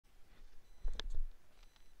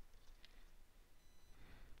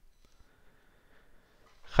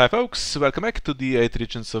Hi folks, welcome back to the 8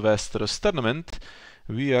 Regents of Westeros tournament.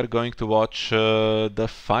 We are going to watch the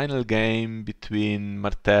final game between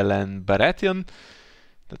Martell and Baratheon.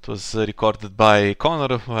 That was recorded by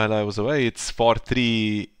Qohor while I was away. It's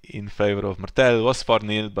 4-3 in favor of Martell. It was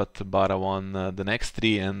 4-0, but Bara won the next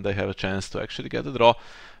 3 and they have a chance to actually get a draw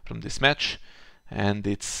from this match. And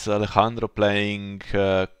it's Alejandro playing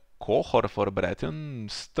Qohor for Baratheon.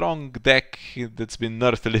 Strong deck that's been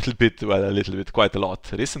nerfed a little bit, well, a little bit, quite a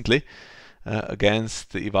lot recently,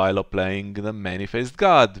 against Ivailo playing the Many-Faced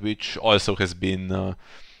God, which also has been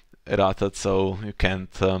errated, so you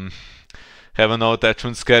can't have a no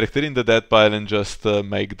attachments character in the dead pile and just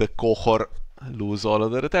make the Qohor lose all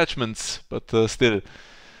of their attachments. But still,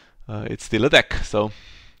 it's still a deck, so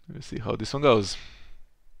we'll see how this one goes.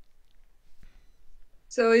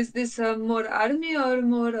 So is this more army or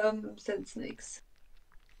more sand snakes?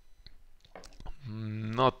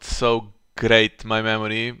 Not so great my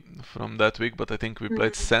memory from that week, but I think we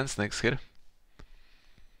played sand snakes here.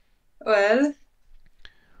 Well,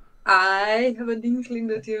 I have an inkling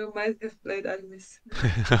that you might have played armies.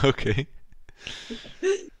 Okay.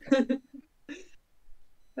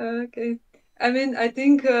 Okay. I mean, I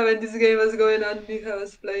think when this game was going on, Miha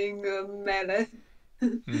was playing melee.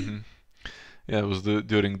 Yeah, it was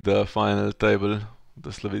during the final table,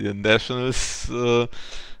 the Slovenian Nationals.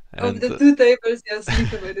 Of the two tables, yes,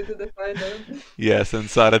 Miha made it to the final. Yes, and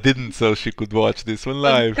Saraaa didn't, so she could watch this one On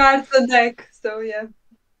live. cards on deck, so yeah.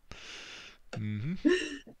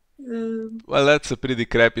 Well, that's a pretty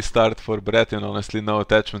crappy start for Baratheon, honestly, no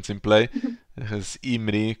attachments in play. It has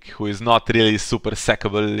Imri, who is not really super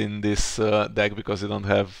sackable in this deck because you don't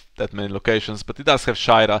have that many locations, but it does have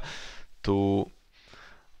Shira to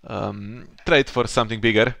trade for something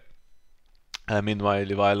bigger. Meanwhile,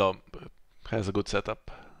 Ivailo has a good setup,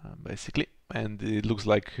 basically, and it looks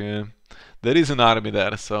like there is an army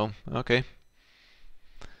there, so okay.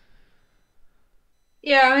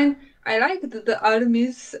 Yeah, I mean, I liked the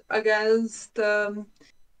armies against. I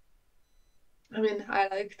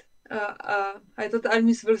thought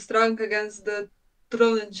armies were strong against the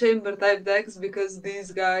throne and chamber type decks because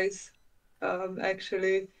these guys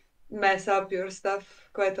actually mess up your stuff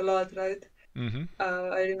quite a lot, right?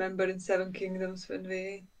 I remember in Seven Kingdoms when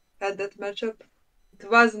we had that matchup. It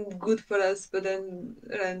wasn't good for us, but then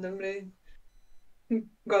randomly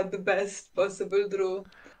got the best possible draw.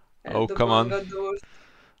 And Oh, the come opponent on. got the worst.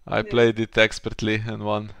 I played it expertly and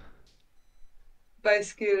won. By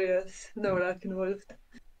skill, yes. No luck involved.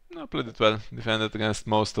 I played it well. Defended against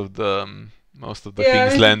most of the Yeah,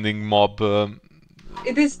 King's Landing mob.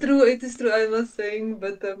 it is true, I'm not saying,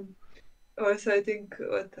 but also I think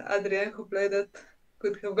what Adrien who played it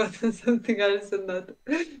could have gotten something else and not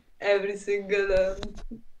every single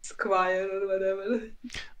squire or whatever.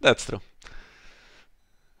 That's true.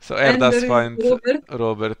 So And does there is find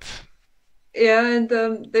Robert. Yeah, and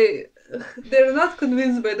they're not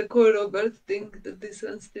convinced by the core Robert. Think that this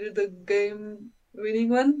one's still the game winning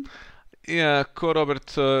one. Yeah,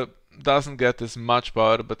 Robert doesn't get as much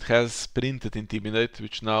power, but has printed Intimidate,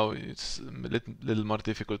 which now is a little more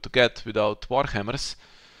difficult to get without Warhammers.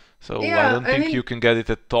 So Yeah, I don't think you can get it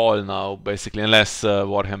at all now, basically, unless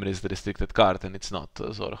Warhammer is the restricted card and it's not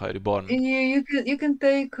Zorhai Reborn. You can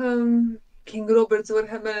take King Robert's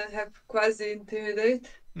Warhammer and have quasi intimidate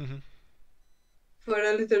for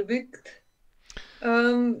a little bit.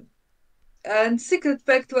 And Secret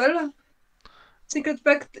Pact, well, Secret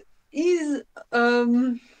Pact is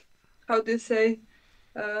how do you say?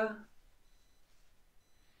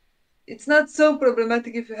 It's not so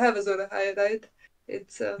problematic if you have a Zorahai, right?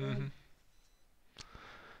 It's Yeah,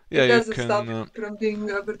 it you doesn't can. stop from being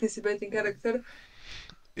a participating character.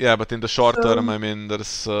 Yeah, but in the short term, I mean,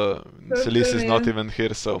 there's Celis is not even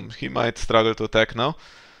here, so he might struggle to attack now.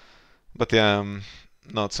 But yeah,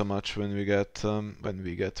 not so much when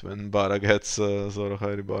Bara gets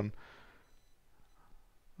Zorahai Reborn.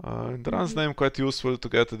 In the run's name, quite useful to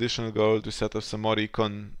get additional gold. We set up some more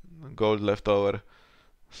econ gold left over.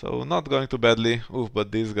 So not going too badly. Oof,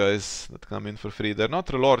 but these guys that come in for free, they're not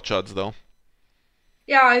Relore Chuds though.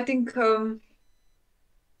 Yeah, I think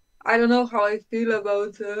I don't know how I feel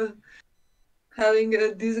about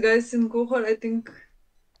having these guys in Qohor. I think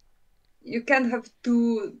you can't have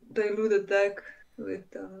two diluted deck with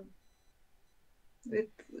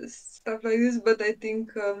stuff like this, but I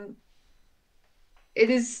think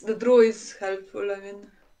the draw is helpful. I mean,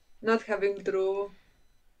 not having draw,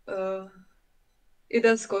 it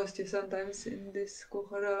does cost you sometimes in these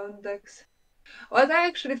Qohor decks. What I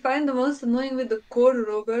actually find the most annoying with the core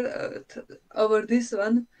Robert over this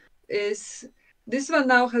one is This one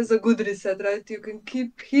now has a good reset, right? You can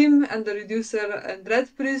keep him and the Reducer and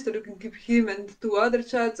Red Priest, or you can keep him and two other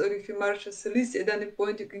chads, or if you march a Cilici at any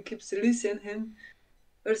point, you can keep Cilici and him.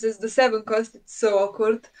 Versus the 7 cost, it's so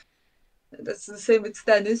awkward. That's the same with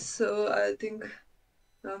Stannis, so I think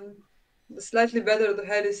the slightly better the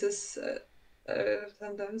Harrises are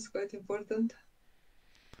sometimes quite important.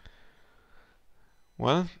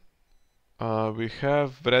 Well, we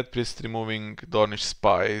have Red Priest removing Dornish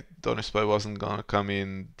Spy. Dornish Spy wasn't gonna come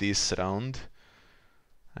in this round.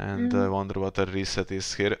 And I wonder what a reset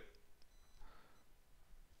is here.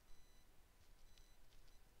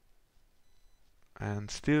 And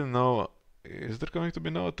still no... Is there going to be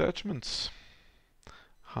no attachments?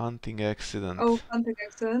 Hunting accident. Oh, hunting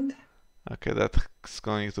accident. Okay, that's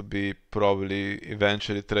going to be probably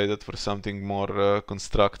eventually traded for something more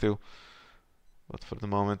constructive. But for the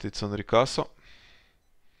moment it's on Ricasso.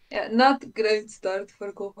 Yeah, not great start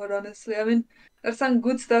for Qohor, honestly. I mean, there's some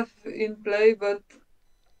good stuff in play, but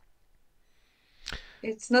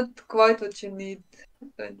it's not quite what you need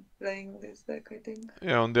when playing this deck, I think.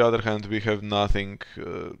 Yeah, on the other hand, we have nothing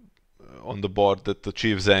on the board that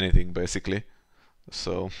achieves anything, basically.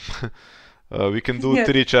 So, we can do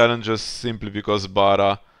 3 challenges simply because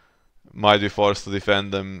Bara might be forced to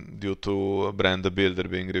defend them due to Brand the Builder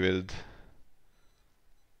being revealed.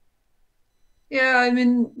 Yeah, I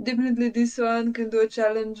mean, definitely this one can do a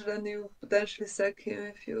challenge, then you potentially sack him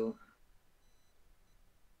if you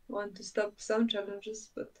want to stop some challenges,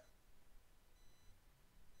 but...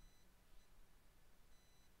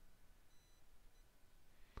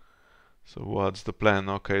 So what's the plan?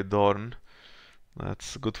 Okay, Dorn.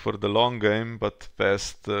 That's good for the long game, but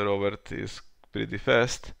fast Robert is pretty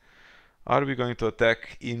fast. Are we going to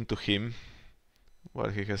attack into him while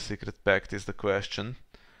he has Secret Pact is the question.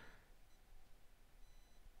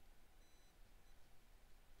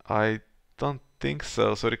 I don't think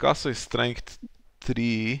so. So Ricasso is strength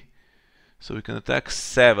 3, so we can attack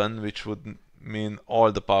 7, which would mean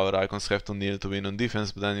all the power icons have to kneel to win on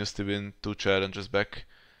defense, but then you still win 2 challenges back.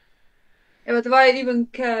 Yeah, but why even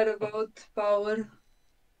care about power?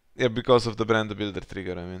 Yeah, because of the Brand the Builder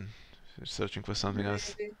trigger, I mean. If you're searching for something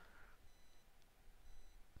else. Maybe.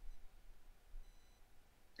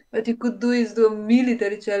 What you could do is do a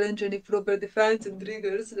military challenge, and if Robert defines and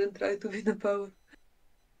triggers, then try to win a power.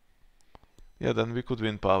 Yeah, then we could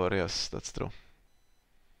win power, yes, that's true.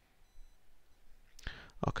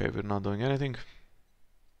 Okay, we're not doing anything.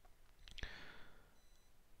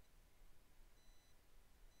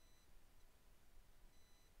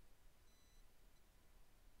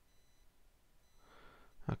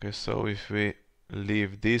 Okay, so if we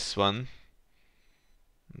leave this one,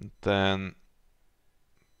 then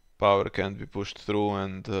power can't be pushed through,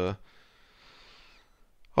 and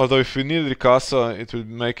although if we need Ricasso, it will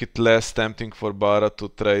make it less tempting for Bara to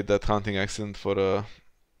trade that hunting accident for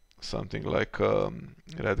something like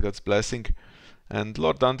Red God's Blessing. And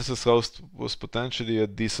Lord Dantes' Host was potentially a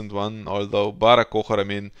decent one, although Bara Qohor, I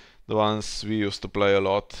mean, the ones we used to play a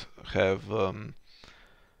lot have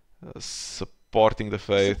supporting the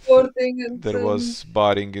faith. There was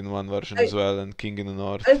Barring in one version as well, and King in the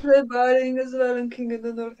North. I play Barring as well and King in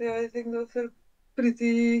the North. Yeah, I think those are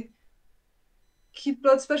pretty key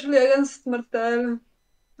plots, especially against Martell.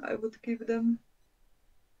 I would keep them.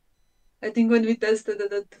 I think when we tested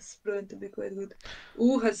it, that's proven to be quite good.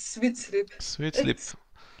 Ooh, has Sweet Sleep. Sweet Sleep.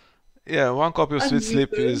 Yeah, one copy of Sweet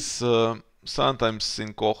Sleep is sometimes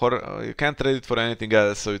in Qohor. You can't trade it for anything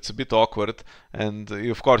else, so it's a bit awkward. And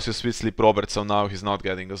of course you Sweet Sleep Robert, so now he's not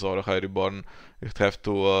getting a Zora High Reborn. You'd have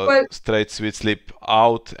to straight Sweet Sleep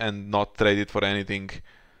out and not trade it for anything.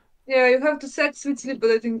 Yeah, you have to set Sweet Sleep,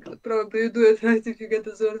 but I think probably you do it right if you get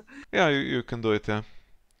a Zora. Yeah, you can do it, yeah.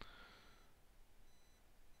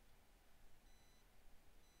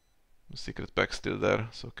 Secret Pack still there,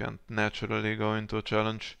 so can't naturally go into a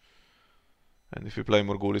challenge. And if you play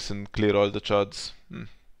Morghulis and clear all the chads.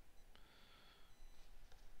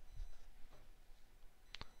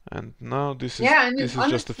 And now this is this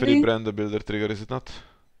is just a free Brand the Builder trigger, is it not?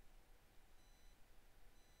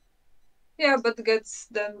 Yeah, but gets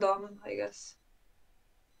them done, I guess.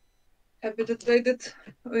 Happy to trade it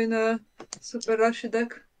in a super rushy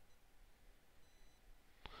deck.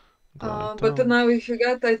 But now if you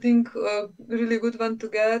get, I think a really good one to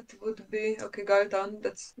get would be, okay, Galtan,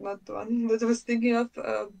 that's not the one that I was thinking of,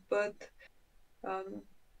 but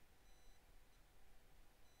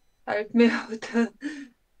help me out.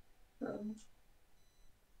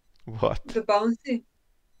 What? The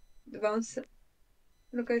bounce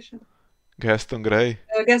location. Gaston Grey?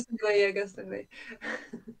 Gaston Grey, yeah, Gaston Grey.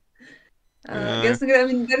 Gaston Grey, I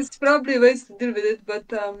mean, there's probably ways to deal with it, but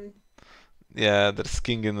Yeah, there's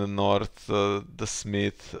king in the north, the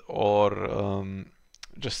smith, or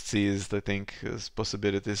just seized, I think, as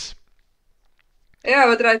possibilities. Yeah,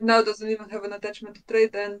 but right now doesn't even have an attachment to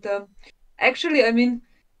trade. And actually, I mean,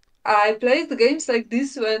 I played the games like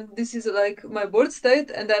this when this is like my board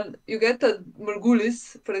state, and then you get a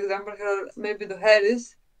Morgulis, for example, or maybe the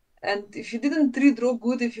Harris. And if you didn't redraw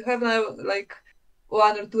good, if you have now like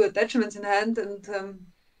one or two attachments in hand and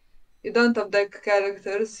you don't have deck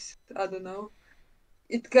characters, I don't know,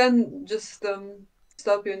 it can just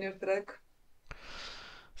stop you in your track.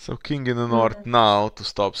 So king in the north Mm. now to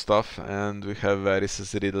stop stuff, and we have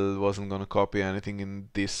Varys' Riddle wasn't gonna copy anything in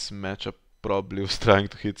this matchup. Probably was trying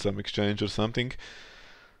to hit some exchange or something.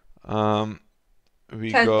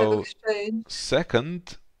 We Can't have go exchange.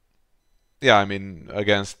 second. Yeah, I mean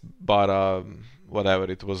against Bara, whatever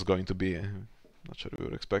it was going to be. Not sure we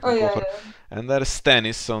were Oh expecting yeah, Qohor. yeah. And there's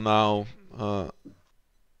Stannis, so now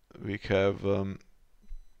we have.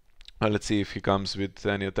 Let's see if he comes with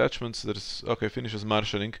any attachments. There's okay, finishes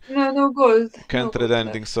marshalling. No, no gold. No Can't trade gold anything,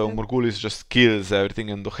 left. so Yeah. Morgulis just kills everything,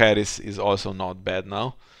 and Harris is also not bad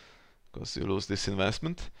now, because you lose this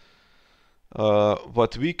investment.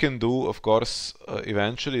 What we can do, of course,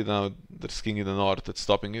 eventually, now there's King in the North that's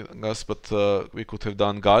stopping us, but we could have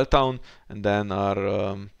done Galtown, and then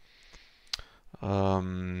our,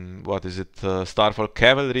 what is it, Starfall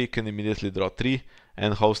Cavalry can immediately draw 3,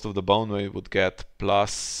 and Host of the Boneway would get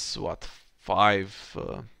plus, what, 5,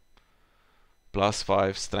 plus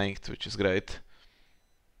 5 strength, which is great.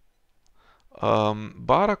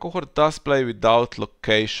 Bara Qohor does play without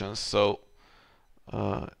locations, so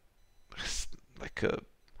like a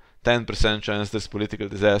 10% chance there's political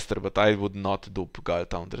disaster, but I would not dupe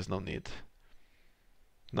Galtown, there's no need.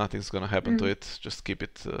 Nothing's gonna happen to it, just keep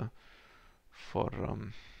it for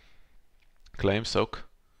claim soak.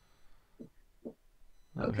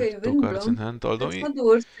 Now we Okay, have two cards in Windblown. hand, although That's not the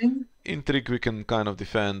worst thing. Intrigue we can kind of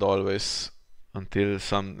defend always until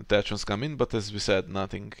some attachments come in, but as we said,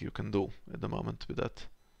 nothing you can do at the moment with that.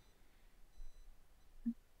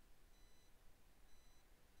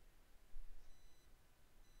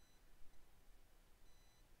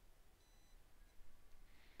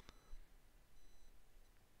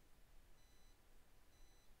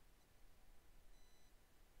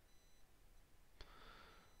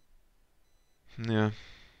 Yeah.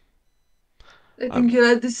 I think you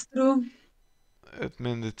let this through. It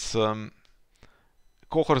means it's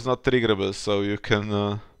Qohor's not triggerable, so you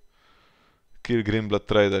can kill Greenblood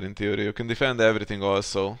Trader in theory. You can defend everything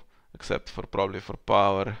also, except for probably for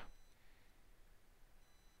power.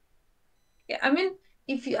 Yeah, I mean,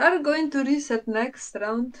 if you are going to reset next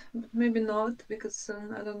round, maybe not, because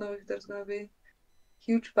I don't know if there's gonna be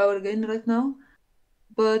huge power gain right now.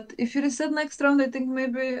 But if you reset next round, I think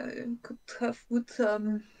maybe you could have put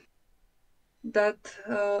that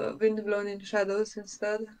Windblown in Shadows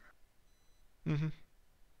instead. I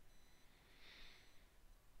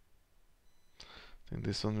think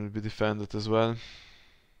this one will be defended as well.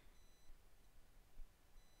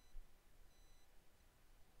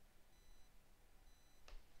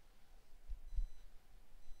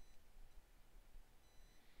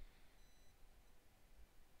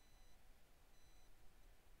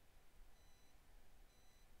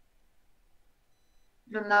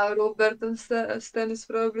 And now Robert and Stannis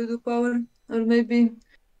probably do power, or maybe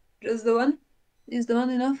just the one. Is the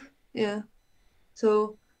one enough? Yeah.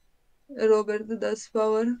 So Robert does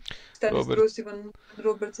power. Stannis Robert draws even when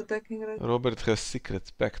Robert's attacking, right? Robert has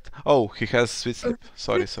Secret Pact. Oh, he has Sweet Oh, Sleep.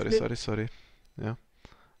 Sorry, sorry, flip. sorry, sorry. Yeah,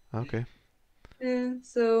 okay. Yeah,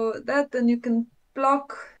 so that, and you can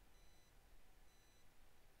block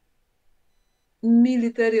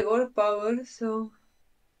military or power, so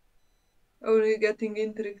only getting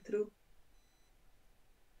intrigue through.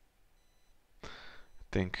 I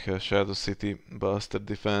think Shadow City Bastard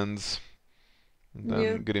defends. Yeah.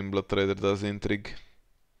 Then Greenblood Trader does Intrigue.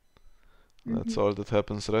 That's all that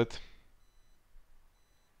happens, right?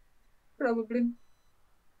 Probably.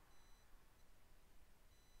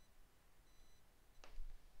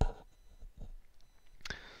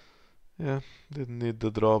 Yeah, didn't need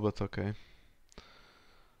the draw, but okay.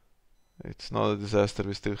 It's not a disaster,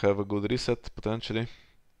 we still have a good reset, potentially.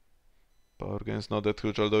 Power gain's not that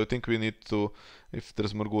huge, although I think we need to, if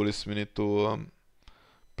there's Morgulis, we need to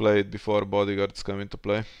play it before bodyguards come into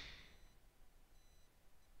play.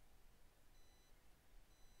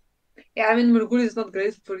 Yeah, I mean, Morgul is not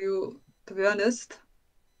great for you, to be honest.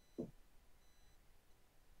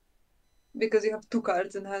 Because you have two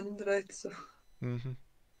cards in hand, right? So Mm-hmm.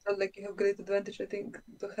 it's not like you have great advantage, I think.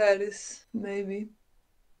 The Harris, maybe.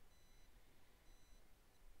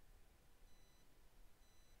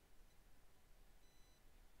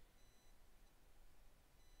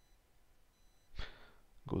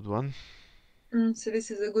 Good one. So this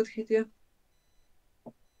is a good hit, yeah.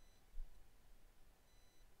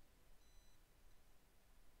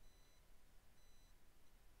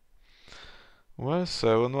 Well,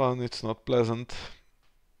 7-1, it's not pleasant.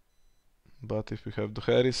 But if we have the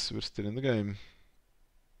Harris, we're still in the game.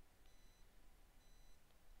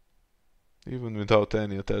 Even without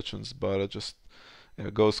any attachments, Bara just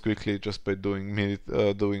goes quickly just by doing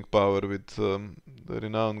doing power with the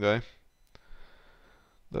renown guy.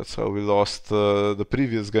 That's how we lost the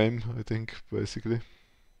previous game, I think, basically.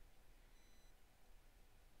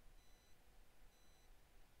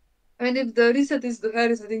 I mean, if the reset is the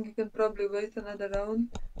Harris, I think you can probably wait another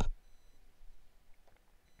round.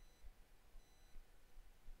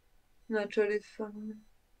 Not sure if...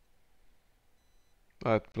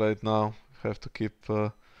 I'd play it now. Have to keep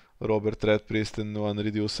Robert Red Priest in one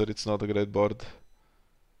reducer, it's not a great board.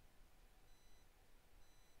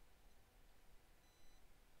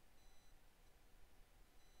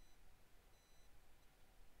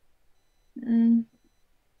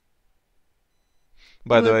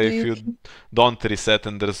 By the way, if you don't reset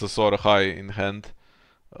and there's a Saraaa in hand,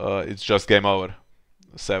 it's just game over.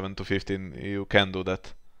 7 to 15, you can do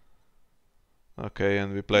that. Okay,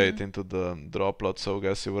 and we play it into the drop lot, so I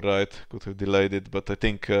guess you were right. Could have delayed it, but I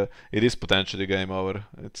think it is potentially game over.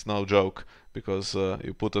 It's no joke, because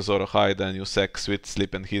you put a Zoro high, then you sack Sweet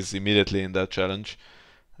Sleep, and he's immediately in that challenge.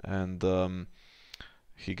 And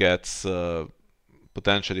he gets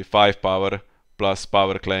potentially 5 power, plus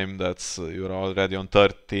power claim, that's you're already on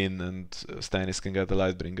 13, and Stannis can get a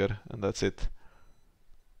Lightbringer, and that's it.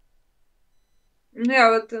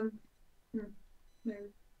 Yeah, but... maybe.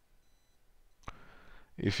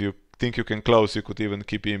 If you think you can close, you could even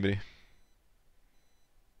keep Imri.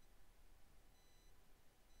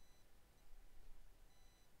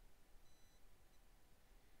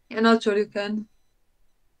 I'm not sure you can.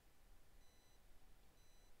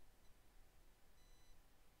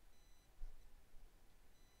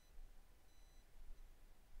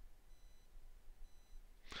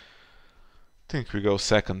 I think we go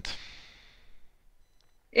second.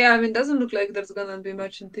 Yeah, I mean, doesn't look like there's gonna be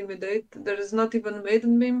much Intimidate. There is not even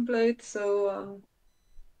Maiden being played, so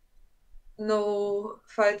no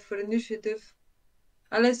fight for initiative.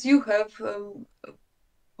 Unless you have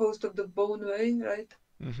Host of the Bone Way, right?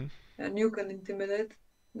 And you can Intimidate.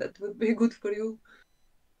 That would be good for you.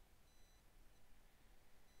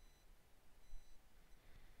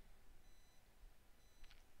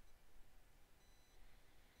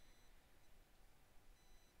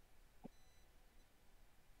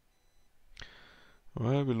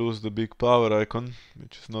 Well, we lose the big power icon,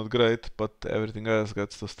 which is not great, but everything else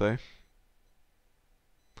gets to stay.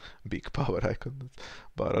 Big power icon.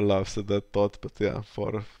 Bara laughs at that thought, but yeah,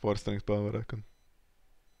 4 strength power icon.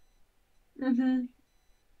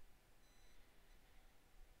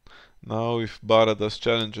 Now, if Bara does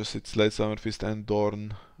challenges, it's Late Summer Feast and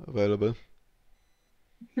Dorn available.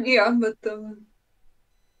 Yeah, but...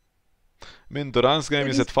 I mean, Duran's game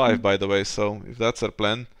is at 5, by the way, so if that's our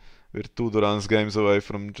plan, we're 2 Duran's games away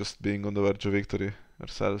from just being on the verge of victory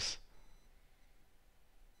ourselves.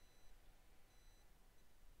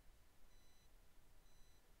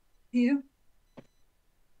 Yeah.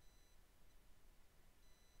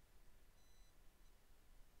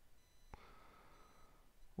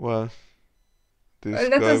 Well, this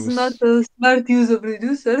that guy was was not a smart use of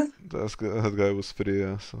reducer. That guy was free,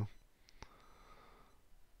 yeah, so.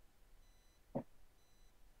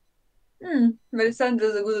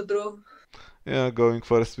 Melisandre's a good draw. Yeah, going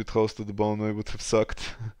first with Host of the Bone Way would have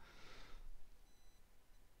sucked.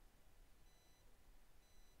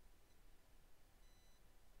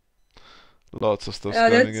 Lots of stuff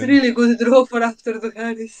coming in. That's really good draw for after the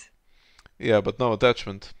Harris. Yeah, but no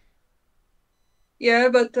attachment. Yeah,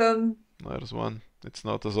 but There's one. It's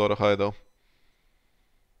not a Zora High though.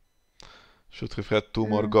 Should have had 2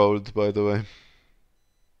 more gold, by the way.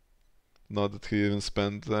 Not that he even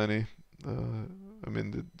spent any. I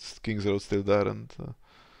mean, the King's Road's still there, and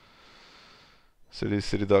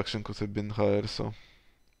CDC reduction could have been higher, so.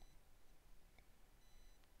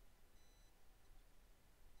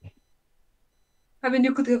 I mean,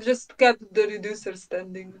 you could have just kept the reducer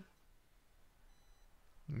standing.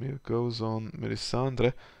 Mir goes on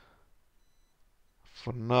Melisandre.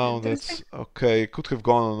 For now, that's okay. Could have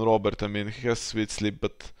gone on Robert. I mean, he has Sweet Sleep,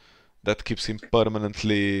 but that keeps him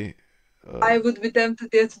permanently. I would be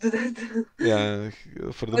tempted to do that. Yeah,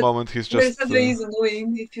 for the but moment he's just. Melisandre is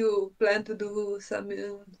annoying if you plan to do some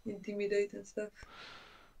Intimidate and stuff.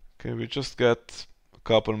 Okay, we just get a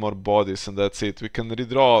couple more bodies and that's it. We can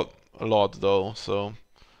redraw a lot though, so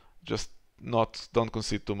just don't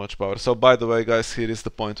concede too much power. So by the way, guys, here is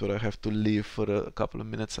the point where I have to leave for a couple of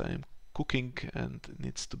minutes. I am cooking and it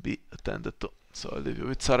needs to be attended to. So I'll leave you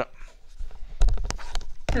with Saraaa.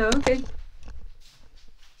 Oh, okay.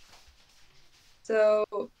 So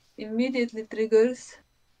immediately triggers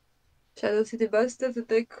Shadow City Buster to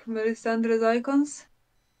take Melisandre's icons.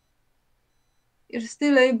 You're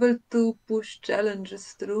still able to push challenges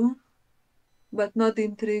through, but not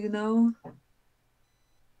Intrigue now.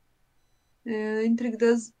 Intrigue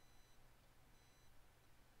does...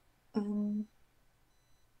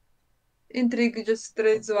 Intrigue just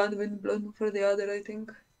trades one windblown for the other, I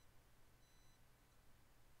think.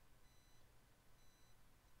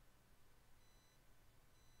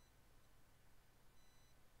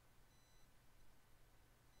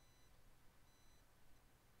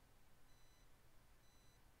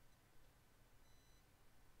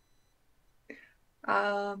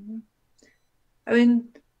 I mean,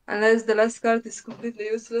 unless the last card is completely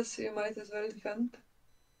useless, you might as well defend.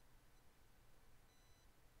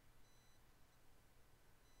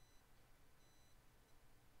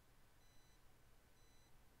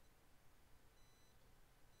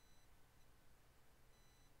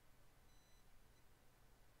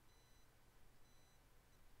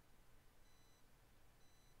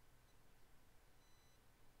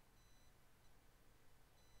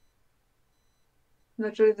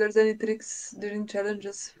 Not sure if there's any tricks during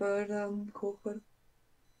challenges for Qohor.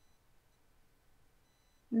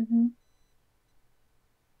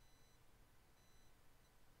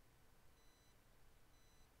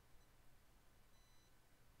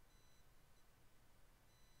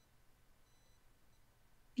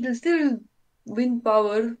 You'll still win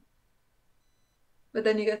power, but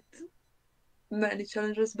then you get many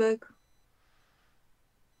challenges back.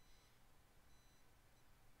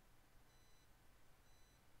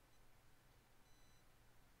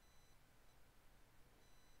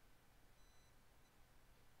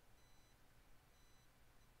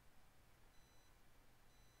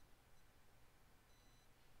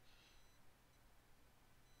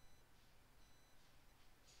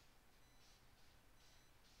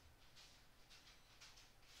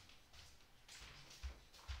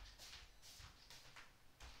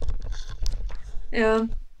 Yeah,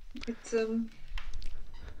 it's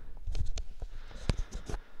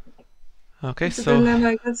Okay, it's a so dilemma,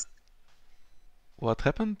 I guess. what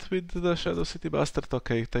happened with the Shadow City Bastard?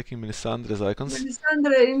 Okay, taking Melisandre's icons.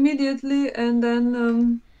 Melisandre immediately, and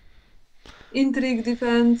then Intrigue,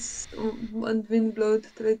 defense, and Windblood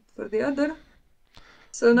trade for the other.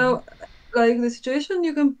 So now, like the situation,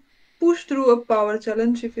 you can push through a power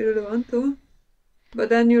challenge if you really want to, but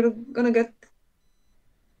then you're gonna get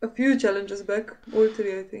a few challenges back, all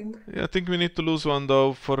three, I think. Yeah, I think we need to lose one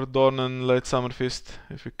though for Dorn and Late Summer Fist,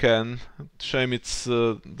 if we can. Shame it's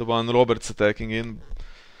the one Robert's attacking in.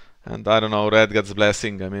 And I don't know, Red God's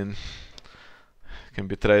Blessing, I mean, can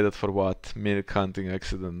be traded for what? Milk Hunting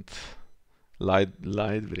Accident.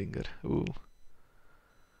 Lightbringer. Ooh.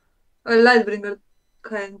 A Lightbringer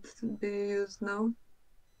can't be used now.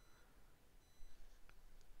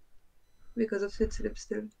 Because of Sweet Sleep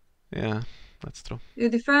still. Yeah, that's true. You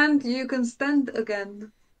defend, you can stand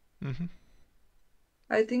again. Mm-hmm.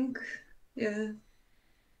 I think, yeah.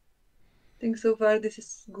 I think so far this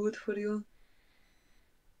is good for you.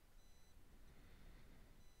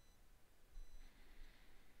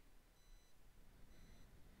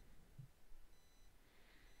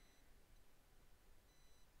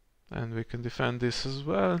 And we can defend this as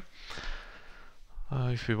well.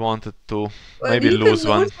 If we wanted to Well, maybe you lose can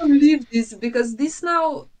one. also leave this, because this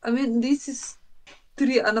now, I mean, this is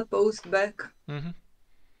 3 unopposed back. Mm-hmm.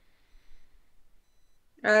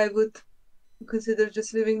 I would consider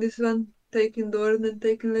just leaving this one, taking Dorn and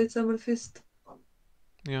taking Late Summer Fist.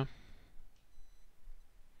 Yeah.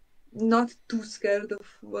 Not too scared of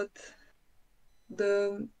what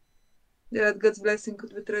the Red God's Blessing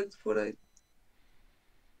could be traded for. I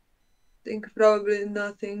think probably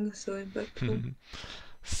nothing so impactful.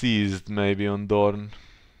 Seized maybe on Dorn.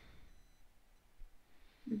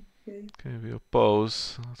 Okay, we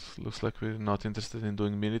oppose. Looks like we're not interested in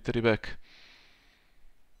doing military back.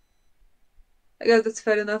 I guess that's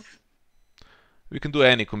fair enough. We can do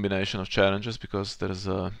any combination of challenges because there's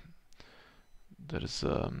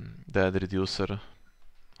dead reducer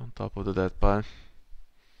on top of the dead pile.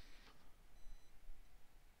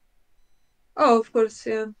 Oh, of course,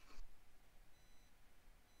 yeah.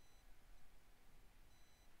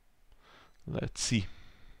 Let's see.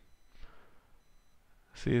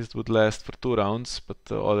 Seized would last for 2 rounds,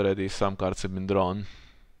 but already some cards have been drawn.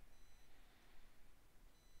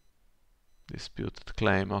 Disputed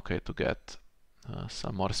claim, okay, to get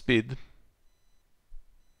some more speed.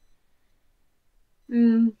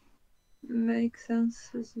 Makes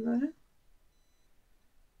sense as well.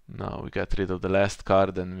 Now we get rid of the last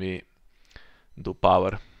card and we do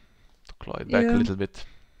power to claw it back a little bit.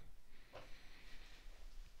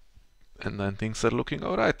 And then things are looking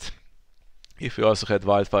alright. If we also had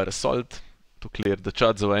Wildfire Assault to clear the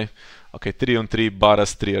Chuds away. Okay, 3 on 3,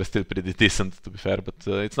 Bara's 3 are still pretty decent to be fair, but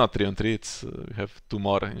it's not 3 on 3, it's we have 2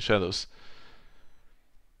 more in Shadows.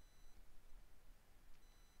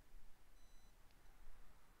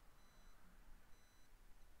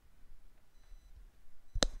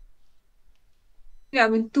 Yeah, I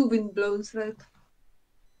mean 2 Windblowns, right?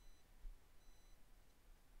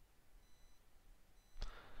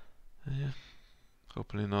 Yeah.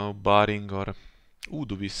 Hopefully no barring or... Ooh,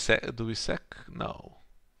 do we sack? No.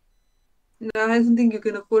 No, I don't think you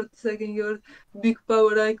can afford sacking your big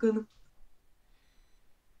power icon.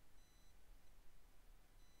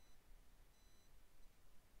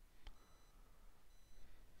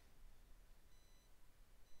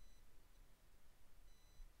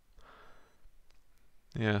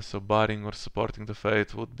 Yeah, so barring or supporting the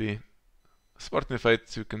Fate would be... Supporting the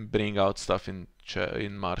Fate you can bring out stuff in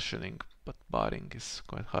marshalling, but barring is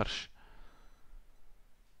quite harsh.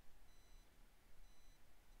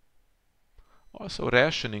 Also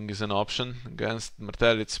rationing is an option. Against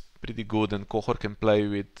Martell it's pretty good and Qohor can play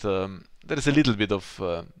with... there's a little bit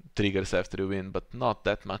of triggers after you win, but not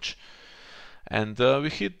that much. And we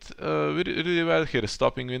hit really well here,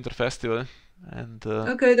 stopping Winter Festival. And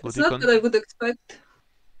okay, that's not econ. what I would expect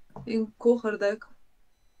in Qohor deck.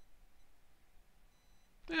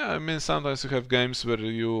 Yeah, I mean sometimes you have games where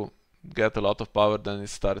you get a lot of power, then it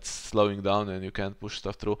starts slowing down and you can't push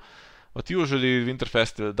stuff through. But usually Winter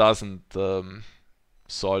Festival doesn't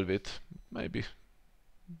solve it. Maybe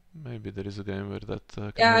there is a game where that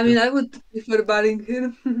can Yeah, I help mean, you. I would prefer barring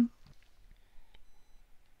here.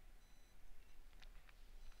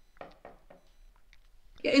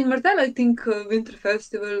 Yeah, in Martell, I think Winter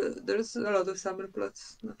Festival, there's a lot of summer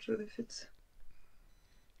plots. Not sure if it's...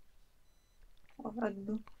 Oh, I don't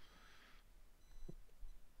know.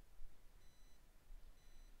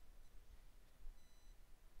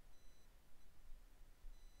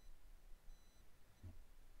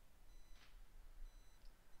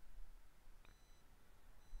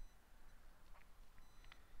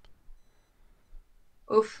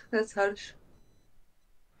 Oof, that's harsh.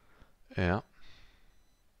 Yeah.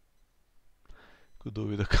 Could do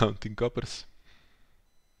with the counting coppers.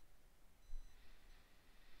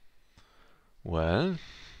 Well,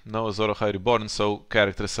 no Azor Ahai Reborn, so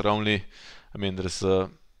characters are only... I mean, there's 4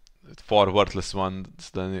 worthless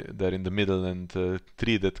ones there in the middle and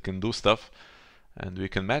 3 that can do stuff. And we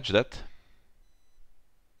can match that.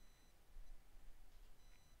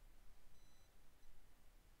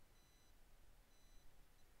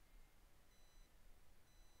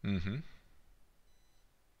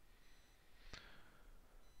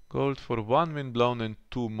 Gold for 1 Windblown and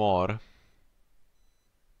 2 more.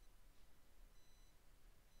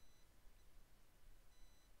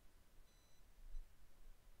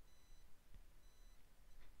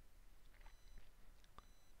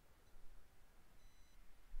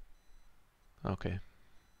 Okay.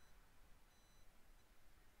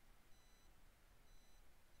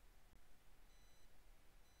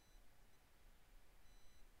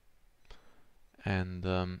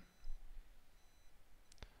 And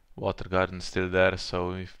Water Garden still there,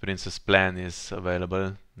 so if Princess Plan is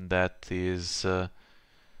available, that is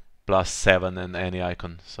 +7 and any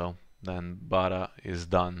icon. So then Bara is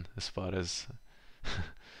done as far as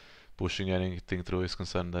pushing anything through is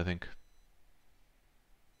concerned, I think.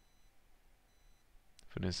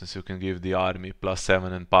 For instance, you can give the army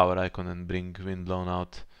 +7 and power icon and bring Windblown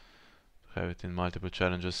out to have it in multiple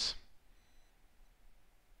challenges.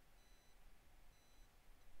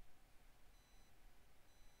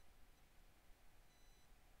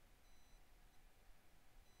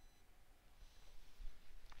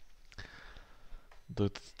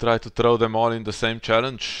 Try to throw them all in the same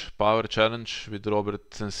challenge, power challenge with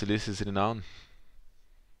Robert and Silice's Renown.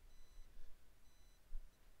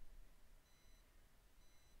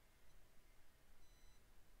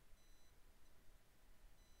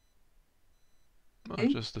 Well,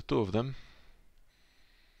 just the 2 of them.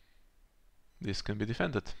 This can be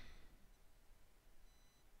defended.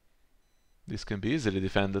 This can be easily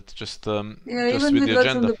defended, just Yeah, just even with with the what's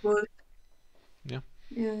on agenda. the board. Yeah.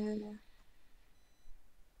 Yeah.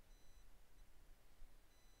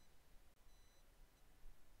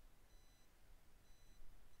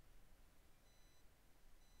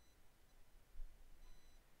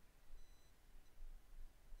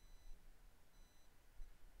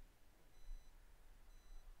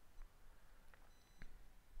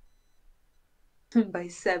 by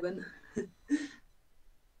 7.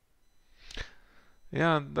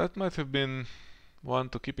 Yeah, that might have been one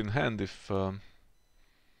to keep in hand if you're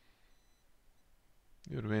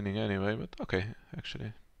winning anyway, but okay,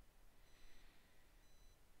 actually.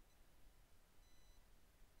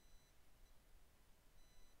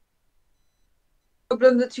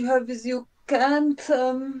 Problem that you have is you can't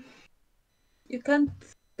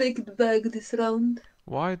take it back this round.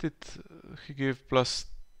 Why did he give plus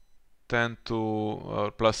 10 to,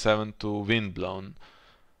 or plus 7 to Windblown?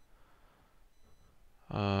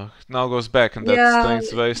 Now goes back and that Yeah,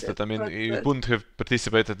 strength's wasted. I that's mean, not you bad. wouldn't have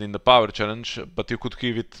participated in the power challenge, but you could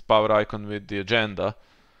give it power icon with the agenda.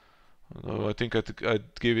 I think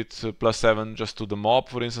I'd give it plus 7 just to the mob,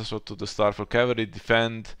 for instance, or to the Starfall Cavalry,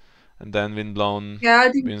 defend, and then Windblown Yeah,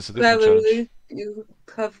 I think wins a different challenge. cavalry, you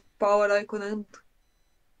have power icon and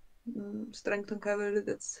strength on cavalry.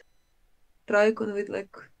 That's tri-icon with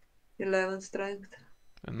like 11 strength.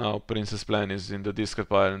 And now Princess Plan is in the discard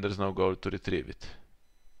pile and there's no goal to retrieve it.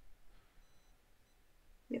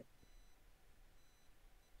 Yeah.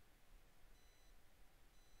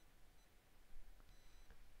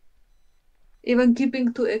 Even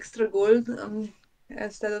keeping 2 extra gold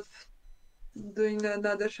instead of doing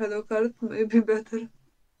another shadow card may be better.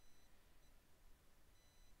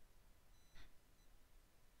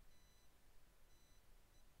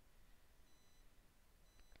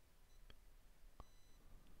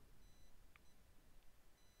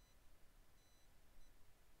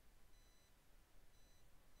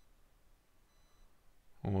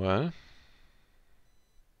 Well, I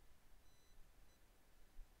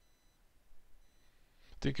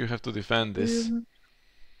think you have to defend this.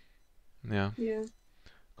 Yeah. Yeah.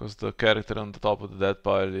 Because the character on the top of the dead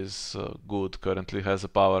pile is good, currently has a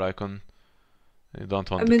power icon. You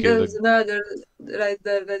don't I want to mean, kill there's the... another right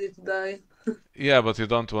there ready to die. Yeah, but you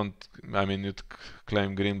don't want... I mean, you'd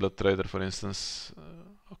claim Greenblood Trader, for instance.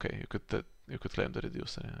 Okay, you could claim the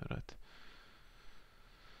reducer, yeah, right.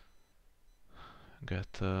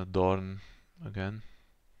 Get Dorn again.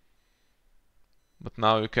 But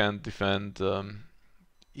now you can't defend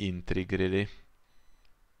Intrigue, really.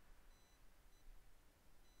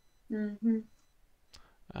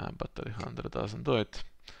 But Alejandro doesn't do it.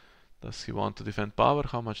 Does he want to defend power?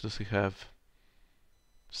 How much does he have?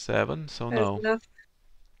 7, so There's no. enough.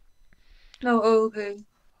 No, oh, okay.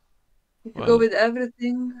 If you go Well, with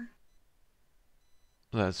everything.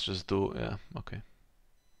 let's just do... yeah, okay.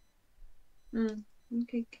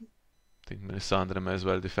 Okay. I think Melisandre may as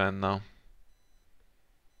well defend now.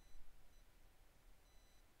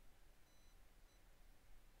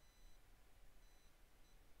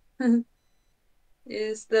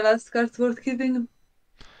 Is the last card worth keeping?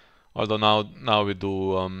 Although now we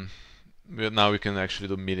do now we can actually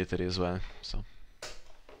do military as well. So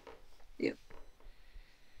Yep.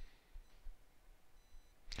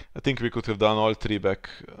 I think we could have done all 3 back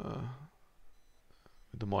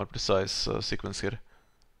with a more precise sequence here.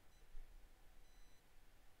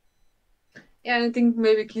 Yeah, I think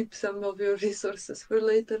maybe keep some of your resources for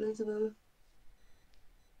later as well.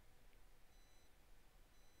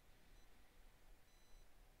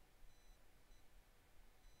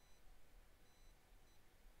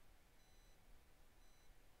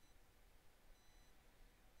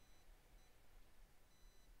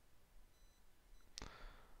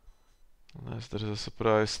 Unless there is a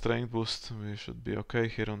surprise strength boost, we should be okay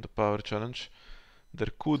here on the power challenge. There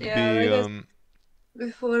could Yeah, be I guess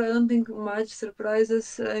before I don't think much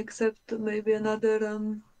surprises except maybe another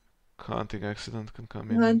hunting accident can come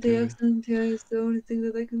in and kill you. anti-accident. Yeah, is the only thing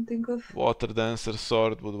that I can think of. Water dancer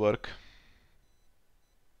sword would work.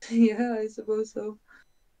 Yeah, I suppose so.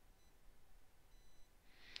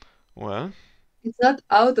 Well, It's not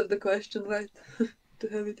out of the question, right? To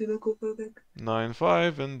have it in a Qohor deck.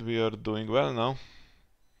 9-5 and we are doing well now.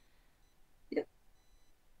 Yeah.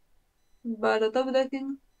 But top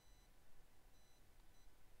decking.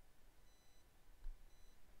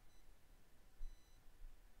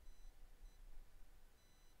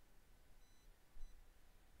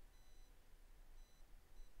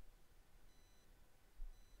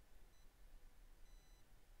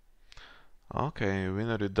 Okay,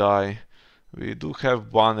 winner you die. We do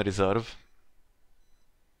have 1 reserve.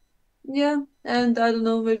 Yeah, and I don't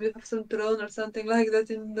know, maybe have some throne or something like that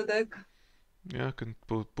in the deck. Yeah, I can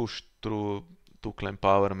push through to claim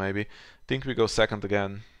power maybe. Think we go second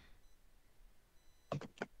again.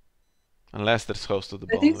 Unless there's Host to the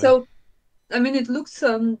I think Bone Way. so. I mean, it looks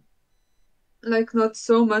like not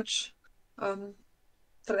so much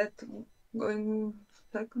threat going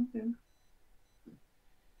second. Yeah.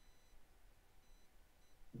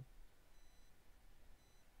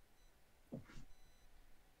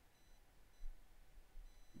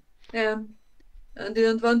 Yeah. I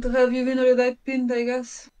didn't want to have you win or you die pinned, I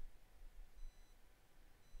guess.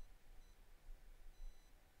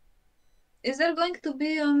 Is there going to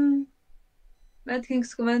be Mad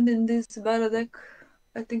King's Command in this Bara deck?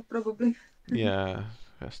 I think probably. Yeah,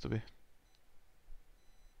 has to be.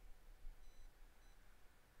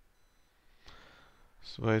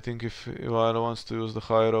 So I think if Ivaila wants to use the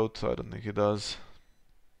high road, I don't think he does.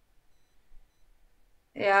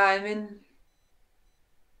 Yeah, I mean...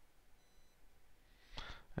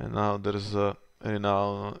 And now there's a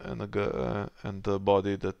renown and a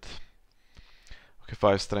body that... Okay,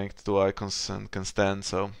 5 strength, 2 icons and can stand,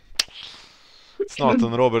 so... It's not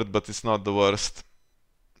on Robert, but it's not the worst.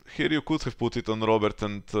 Here you could have put it on Robert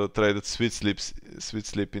and traded Sweet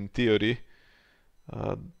Sleep in theory.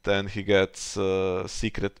 Then he gets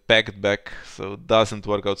Secret Pact back, so it doesn't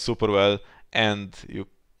work out super well, and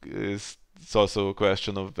it's also a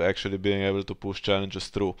question of actually being able to push challenges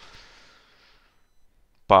through.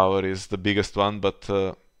 Power is the biggest one, but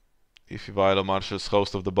if Ivaila marshals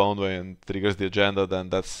Host of the Boneway and triggers the agenda, then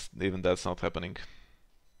that's not happening.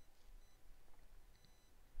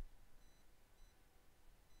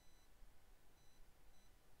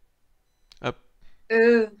 Up.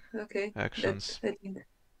 Okay. Actions. I think.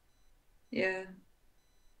 Yeah.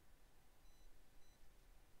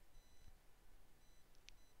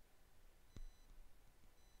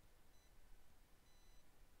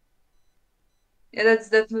 Yeah, that's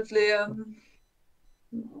definitely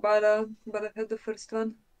Bara had the first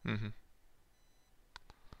one.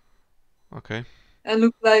 Okay. And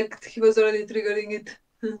looked like he was already triggering it.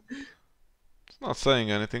 It's not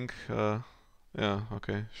saying anything. Yeah,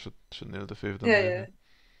 okay. Should kneel the fifth then Yeah, maybe.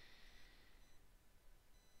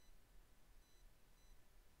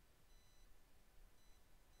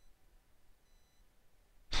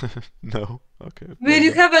 yeah. No. Okay. Will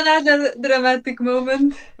you have another dramatic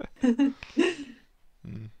moment?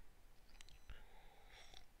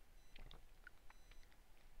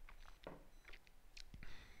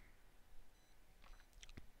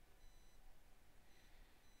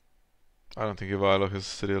 I don't think Ivailo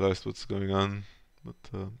has realized what's going on, but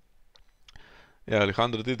yeah,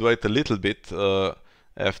 Alejandro did wait a little bit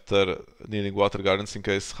after kneeling Water Gardens in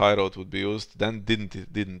case High Road would be used. Then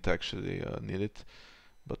didn't actually kneel it,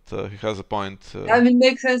 but he has a point. I mean,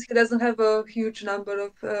 makes sense. He doesn't have a huge number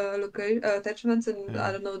of attachments, and Yeah.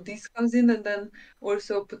 I don't know, this comes in, and then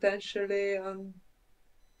also potentially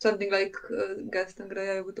something like Gaston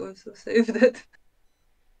Grey. I would also save that.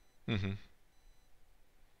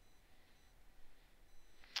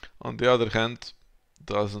 On the other hand,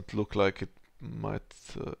 doesn't look like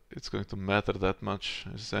it's going to matter that much.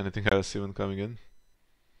 Is anything else even coming in?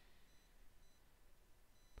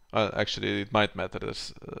 Actually, it might matter.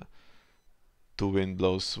 There's 2 wind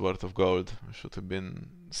blows worth of gold. Should have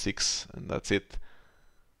been 6, and that's it.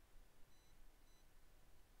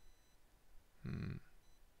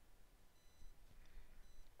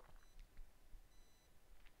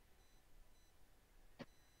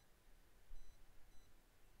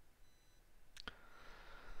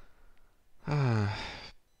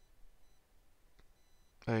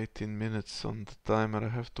 18 minutes on the timer. I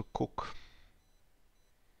have to cook.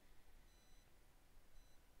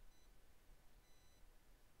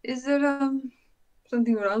 Is there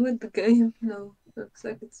something wrong with the game? No, looks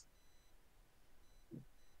like it's.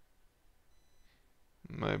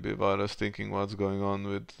 Maybe Vara's thinking what's going on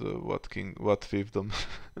with what fiefdom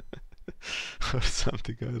or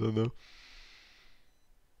something. I don't know.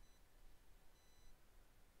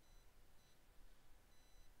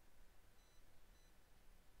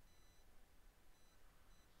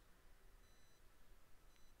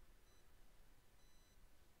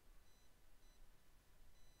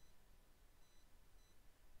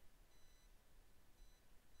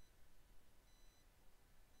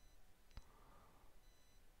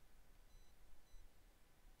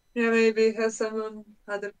 Yeah, maybe it has some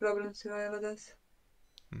other problems with us.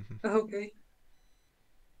 Okay.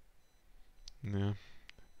 Yeah.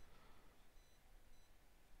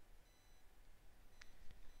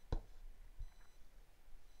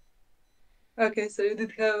 Okay, so you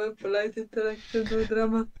did have a polite interaction, no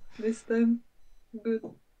drama this time. Good.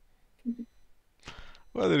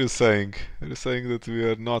 What are you saying? Are you saying that we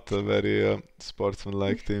are not a very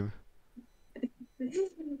sportsmanlike team?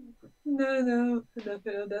 No,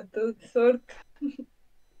 nothing of that sort.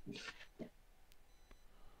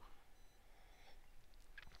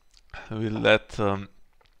 We'll let our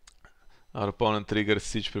opponent trigger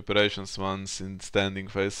siege preparations once in standing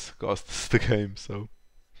phase, cost us the game, so...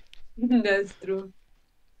 That's true.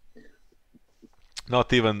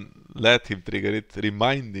 Not even let him trigger it,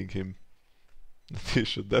 reminding him that he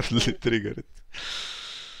should definitely trigger it.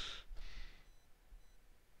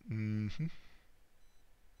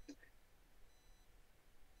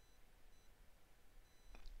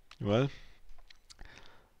 Well,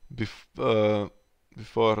 before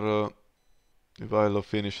Ivailo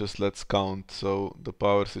finishes, let's count. So the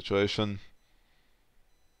power situation: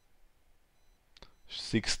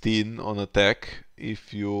 16 on attack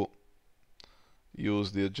if you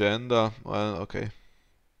use the agenda. Well, okay.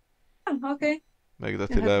 Okay. Make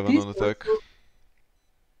that I have 11 this on attack. also.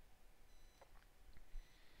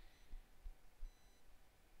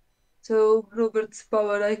 So Robert's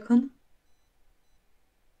power icon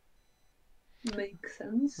makes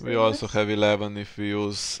sense. We also have 11 if we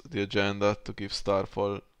use the agenda to give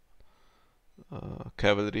Starfall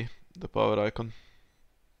cavalry the power icon.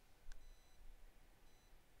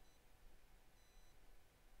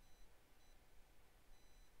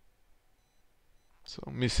 So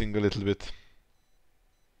missing a little bit.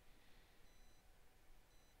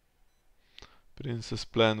 Princess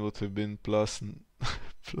plan would have been plus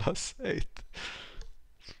 8.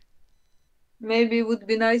 Maybe it would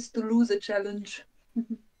be nice to lose a challenge.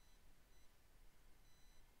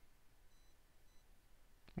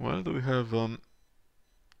 Well, do we have a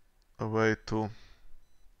way to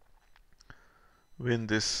win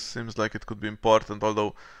this? Seems like it could be important,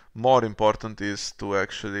 although more important is to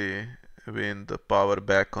actually win the power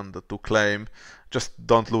back on the 2 claim. Just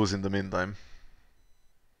don't lose in the meantime.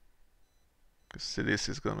 Because Silis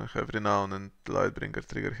is gonna have Renown and Lightbringer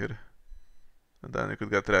trigger here. And then you could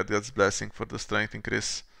get Red God's Blessing for the strength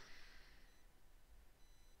increase.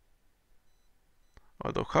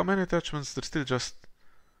 Although, how many attachments? There's still just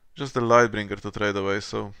the Lightbringer to trade away,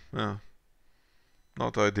 so yeah,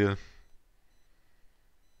 not ideal.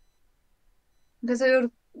 Because you're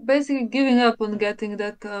basically giving up on getting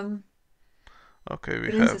that Okay, we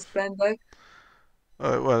princess have. plan back.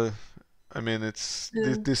 Well, I mean, it's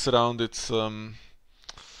this round. It's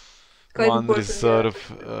Quite one important,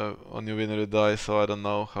 reserve yeah. on your winner die, so I don't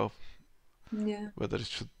know how whether it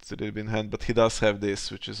should really be in hand. But he does have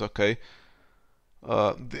this, which is okay.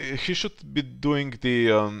 He should be doing the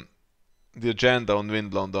agenda on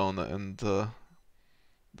Windblown Dawn and the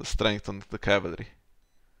strength on the cavalry.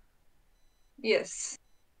 Yes.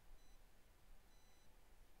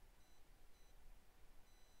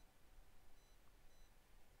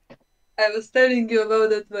 I was telling you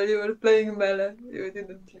about it while you were playing melee. You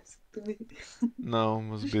didn't listen to me. No, I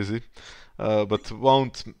was busy. But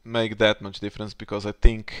won't make that much difference because I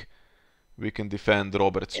think we can defend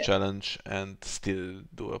Robert's challenge and still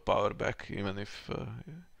do a power back, even if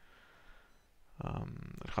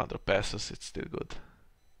Alejandro passes, it's still good.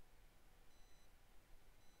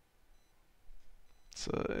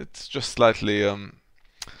 So it's just slightly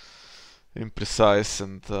imprecise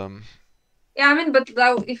and Yeah, I mean, but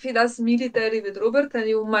now if he does military with Robert and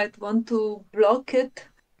you might want to block it,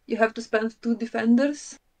 you have to spend 2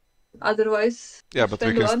 defenders. Otherwise, yeah, you but we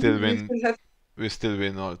spend can 1 still and you win. still have. We still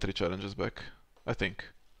win all 3 challenges back, I think,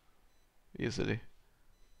 easily.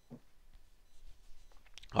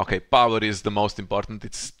 Okay, power is the most important.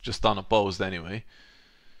 It's just unopposed anyway.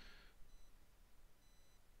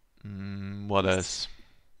 What else?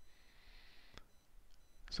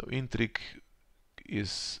 So intrigue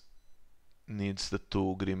needs the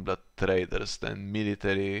 2 Greenblood traders. Then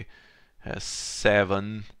military has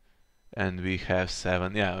 7, and we have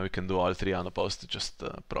 7. Yeah, we can do all 3 unopposed. Just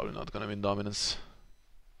probably not gonna win dominance.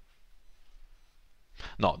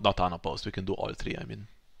 No, not unopposed. We can do all 3. I mean,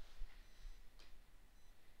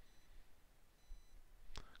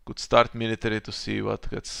 could start military to see what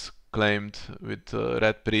gets claimed with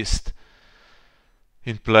Red Priest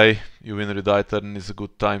in play. You win Redeye turn is a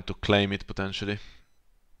good time to claim it potentially.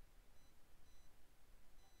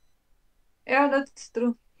 Yeah, that's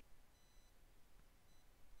true.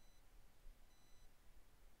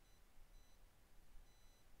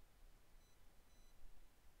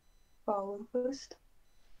 Power first.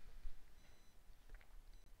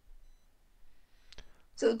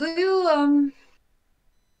 So do you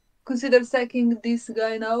consider sacking this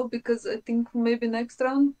guy now? Because I think maybe next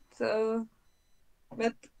round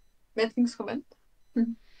bad things comment.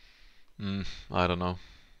 I don't know.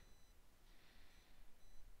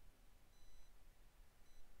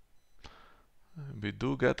 We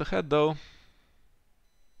do get ahead though.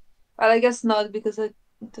 Well, I guess not, because I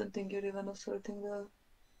don't think you're even asserting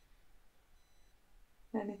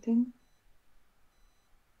anything.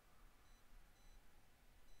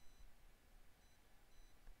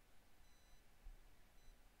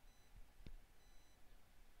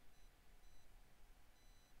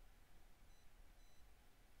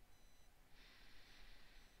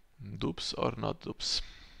 dupes or not dupes?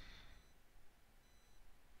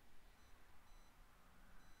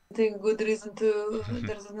 I think good reason to...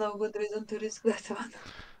 There's no good reason to risk that one.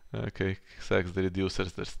 Okay, sacks the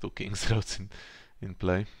reducers, there's two kings roads in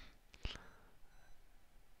play.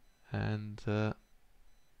 And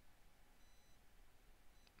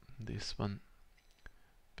this one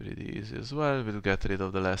pretty easy as well. We'll get rid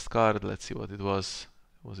of the last card. Let's see what it was.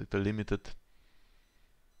 Was it a limited?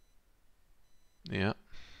 Yeah.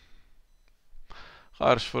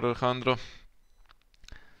 Harsh for Alejandro.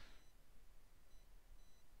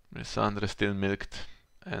 Melisandre still milked.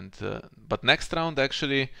 And but next round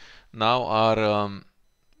actually, now our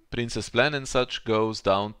Princess Plan and such goes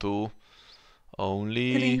down to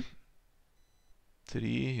only 3,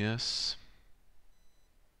 yes.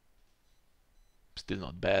 Still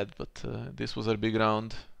not bad, but this was our big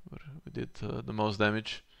round where we did the most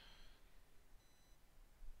damage.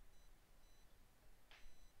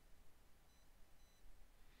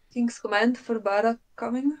 King's Command for Bara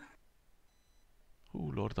coming.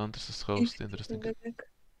 Ooh, Lord Hunter's Host, interesting.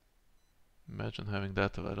 Imagine having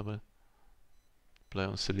that available. Play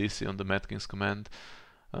on Selisi on the Mad King's Command.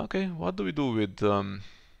 Okay, what do we do with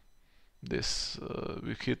this?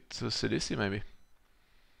 We hit Selisi maybe?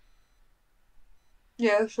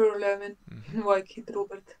 Yeah, surely, I mean, why hit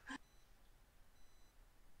Robert?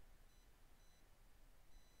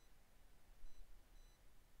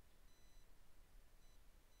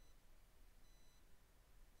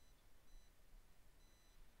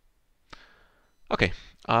 Okay,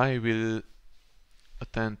 I will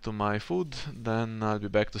attend to my food, then I'll be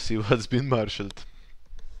back to see what's been marshaled.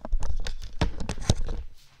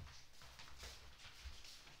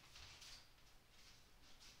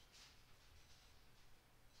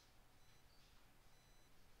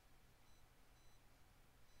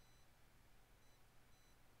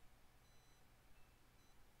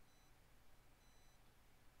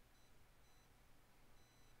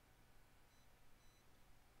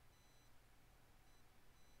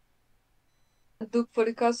 A Duke for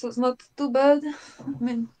the castle is not too bad. I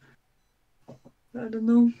mean, I don't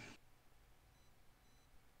know.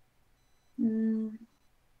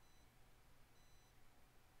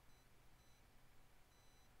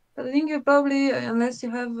 But I think you probably, unless you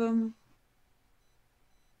have the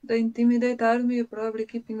Intimidate army, you're probably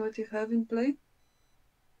keeping what you have in play.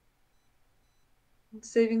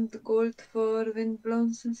 Saving the gold for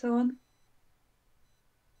Windblowns and so on.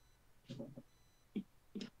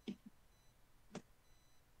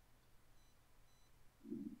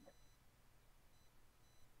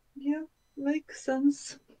 Yeah, makes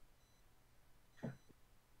sense.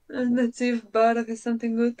 And let's see if Bara has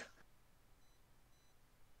something good.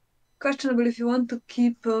 Questionable if you want to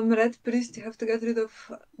keep Red Priest, you have to get rid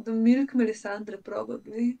of the Milk Melisandre,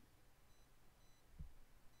 probably.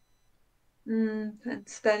 And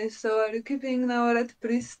Stannis, so are you keeping now Red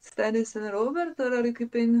Priest, Stannis and Robert, or are you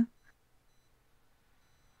keeping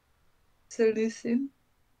Selisi?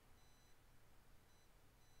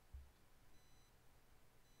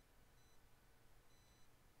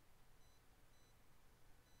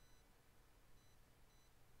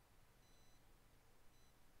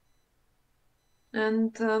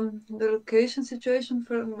 And the location situation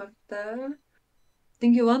for Martell, I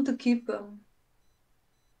think you want to keep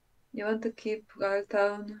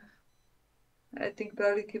Galtown. I think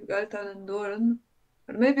probably keep Galtown and Doran.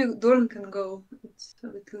 Or maybe Doran can go. It's a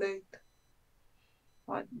bit late.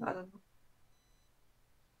 I don't know.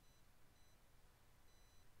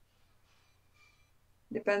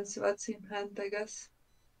 Depends what's in hand, I guess.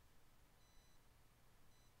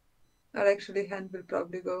 Or actually hand will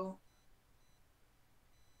probably go.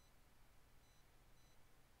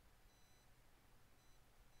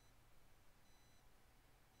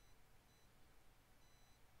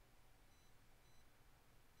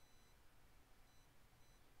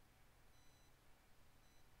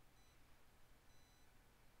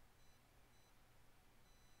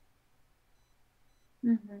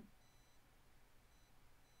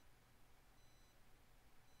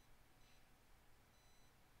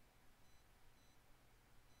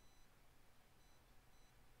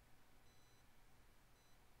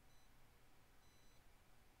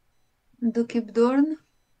 Do keep Dorn.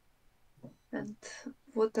 And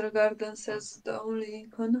Water Garden says the only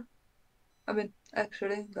icon. I mean,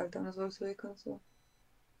 actually, Garden is also icon, so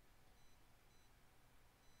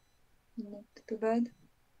not too bad.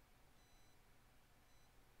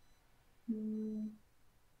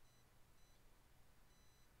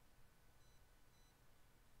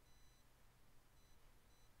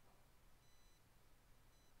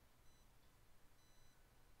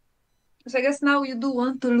 So I guess now you do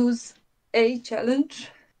want to lose a challenge.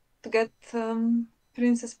 to get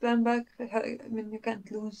Princess Plan back. I mean, you can't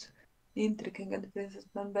lose intrigue and get the Princess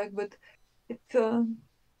Plan back, but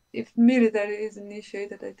if military is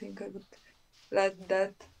initiated, I think I would let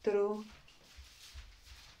that through.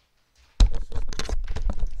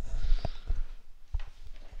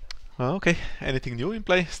 Okay, anything new in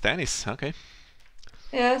play? Stannis, okay.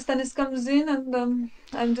 Yeah, Stannis comes in, and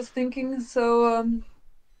I'm just thinking, so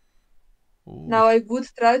now I would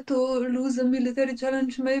try to lose a military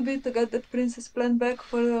challenge maybe to get that Princess Plan back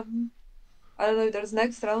for, I don't know if there's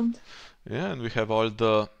next round. Yeah, and we have all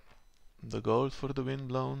the gold for the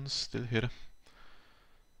Windblown still here.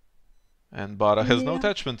 And Bara has no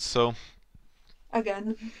attachments, so...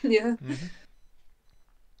 Again, yeah.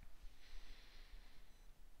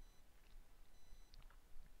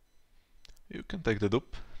 You can take the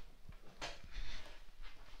dupe.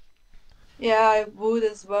 Yeah, I would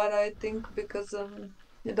as well, I think, because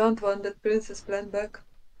you don't want that Princess Plan back.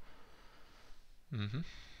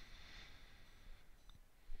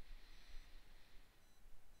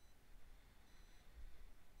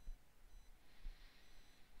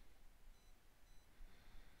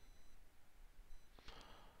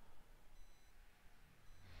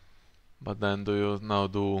 But then do you now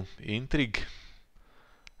do intrigue?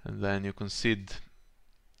 And then you concede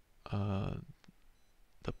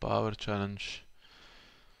the power challenge.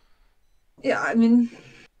 Yeah, I mean...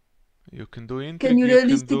 You can do intrigue, Can you can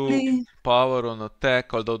realistically... do power on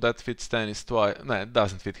attack, although that fits Stannis twice. No, it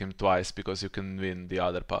doesn't fit him twice, because you can win the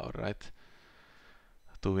other power, right?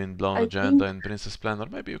 To Windblown Agenda and Princess Plan, or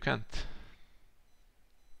maybe you can't.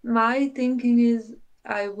 My thinking is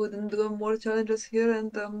I wouldn't do more challenges here,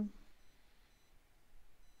 and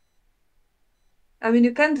I mean,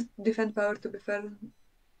 you can't defend power, to be fair.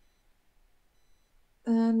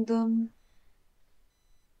 And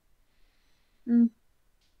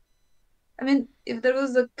I mean, if there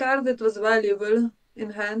was a card that was valuable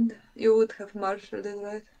in hand, you would have marshaled it,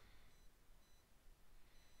 right?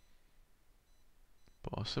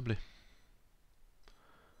 Possibly.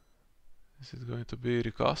 Is it going to be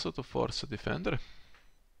Ricasso to force a defender?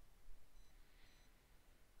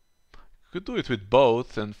 You could do it with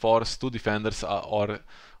both and force two defenders, or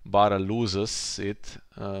Bara loses it,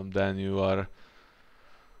 then you are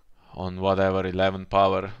on whatever 11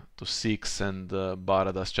 power to 6, and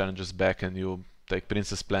Bara does challenges back, and you take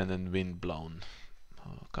Princess Plan and Windblown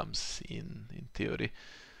comes in theory.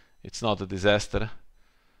 It's not a disaster.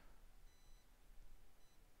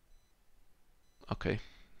 Okay,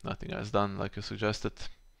 nothing else done like you suggested.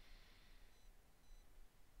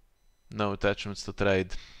 No attachments to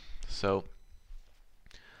trade, so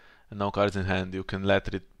no cards in hand. You can let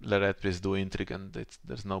Red Priest do intrigue, and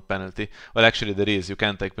there's no penalty. Well, actually there is. You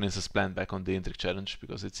can take Princess Plan back on the intrigue challenge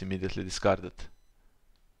because it's immediately discarded.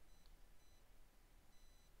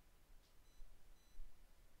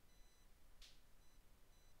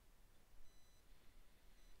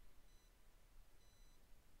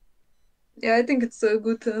 Yeah, I think it's a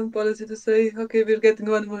good policy to say, okay, we're getting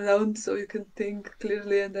one more round, so you can think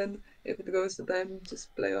clearly, and then if it goes to time,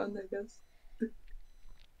 just play on, I guess.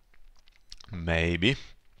 Maybe.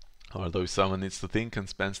 Although if someone needs to think and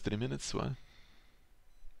spends 3 minutes, well...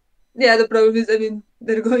 Yeah, the problem is, I mean,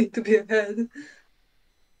 they're going to be ahead.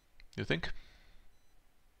 You think?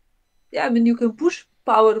 Yeah, I mean, you can push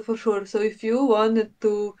power for sure, so if you wanted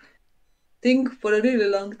to think for a really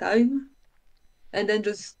long time, and then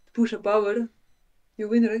just push a power, you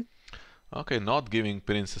win, right? Okay, not giving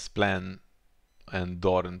Princess Plan and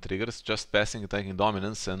Doran triggers, just passing, taking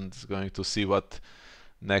dominance, and going to see what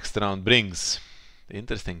next round brings.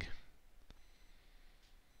 Interesting.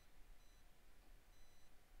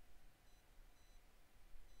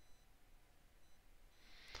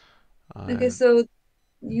 Okay, so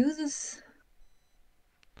uses...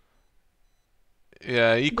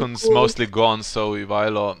 Yeah, Econ's mostly gone, so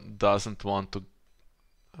Ivailo doesn't want to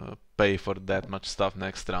pay for that much stuff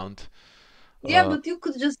next round. Yeah, but you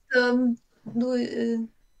could just do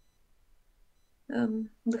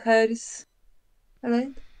the Harris, right?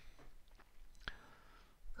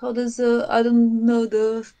 How does I don't know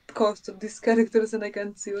the cost of these characters, and I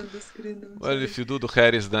can't see on the screen. Well, if you do the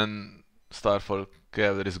Harris, then Starfall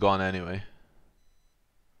Cavalry is gone anyway.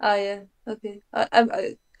 Ah, yeah. Okay.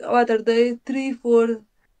 What are they? 3, 4,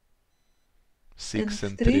 6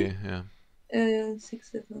 and 3, yeah.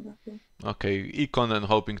 6, 7. Okay. Okay, Econ and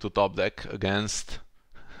hoping to top deck against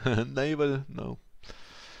Naval. No.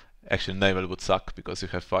 Actually, Naval would suck because you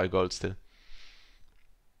have 5 gold still.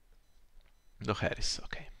 The Harris,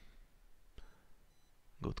 okay.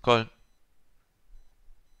 Good call.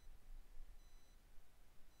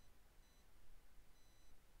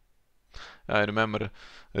 I remember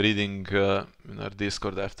reading in our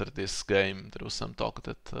Discord after this game, there was some talk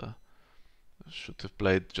that should have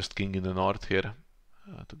played just King in the North here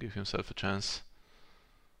to give himself a chance.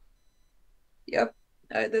 Yep,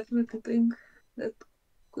 I definitely think that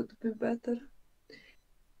could be better.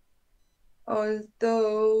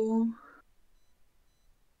 Although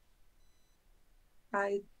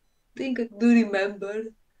I think I do remember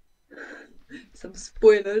some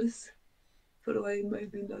spoilers for why it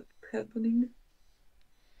might be not happening.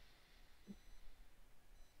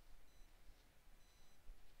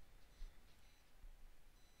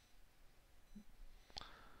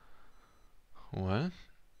 Well,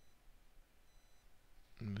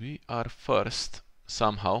 we are first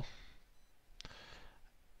somehow,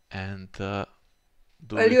 and do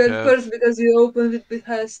Well, we you are have... first because you opened with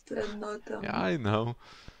Behest and not. Yeah, I know.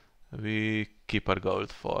 We keep our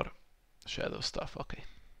gold for shadow stuff. Okay.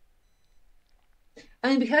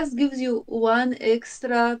 I mean, Behest gives you one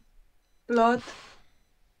extra plot,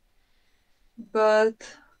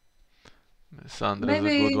 but Sandra is a good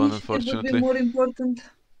maybe one, initiative would be unfortunately. more important.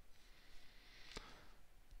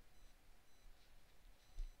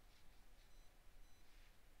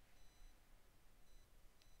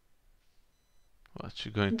 What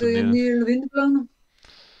you going to Do you need? need Windblown?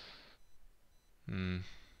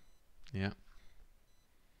 Yeah.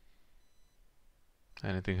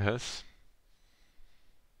 Anything else?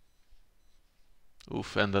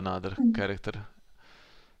 Oof, and another character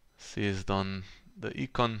seized on the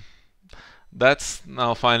econ. That's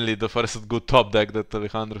now finally the first good top deck that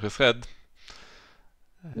Alejandro has had.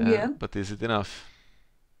 Yeah. But is it enough?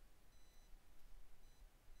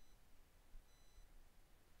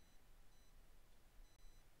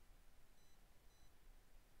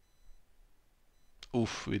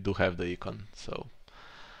 Oof, we do have the econ, so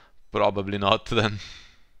probably not then.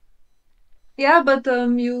 Yeah, but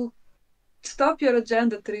you stop your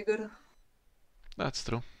agenda trigger. That's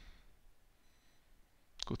true.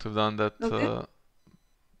 Could have done that Okay.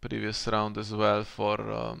 previous round as well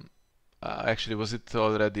for... actually, was it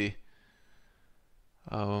already...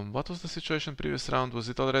 what was the situation previous round? Was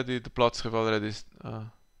it already... The plots have already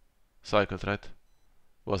cycled, right?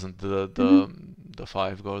 Wasn't the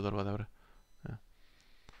 5 gold or whatever. Yeah.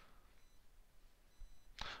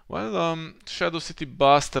 Well, Shadow City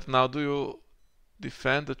Bastard, now do you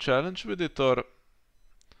defend the challenge with it or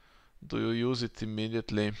do you use it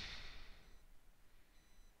immediately?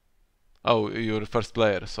 Oh, you're first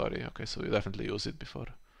player, sorry. Okay, so you definitely use it before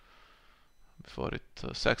it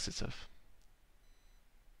sacks itself.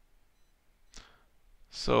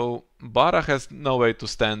 So Bara has no way to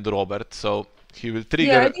stand Robert, so he will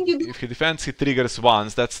trigger. Yeah, I think you do. If he defends, he triggers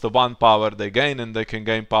once. That's the one power they gain, and they can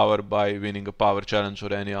gain power by winning a power challenge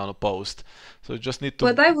or any unopposed. So you just need to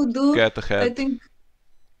What I would do, get I ahead. think,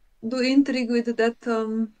 do intrigue with that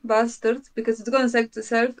bastard because it's gonna sack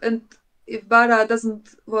itself, and if Bara doesn't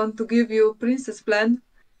want to give you princess plan,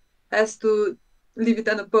 has to leave it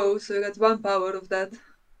unopposed, so you get one power of that.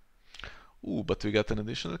 Ooh, but we got an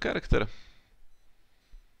additional character.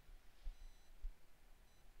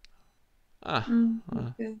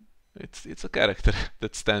 Okay. It's a character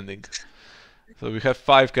that's standing. So we have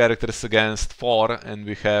 5 characters against 4, and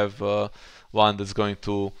we have one that's going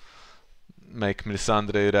to make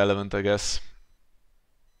Melisandre irrelevant, I guess.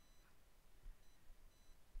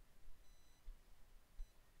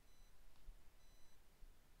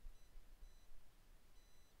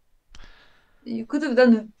 You could have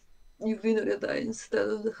done Yuvino instead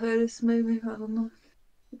of the Harris, maybe. I don't know.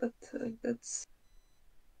 But that's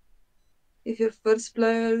if you're first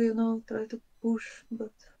player, try to push.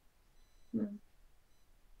 But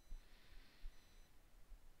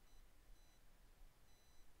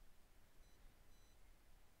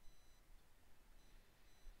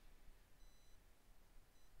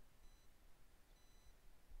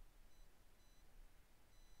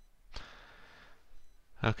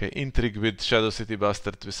Okay, intrigue with Shadow City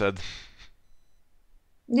Bastard, we said.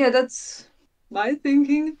 yeah, that's my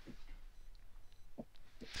thinking.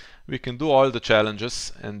 We can do all the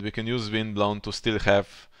challenges, and we can use Windblown to still have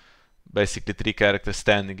basically 3 characters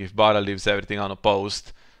standing. If Bara leaves everything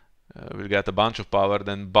unopposed, we'll get a bunch of power.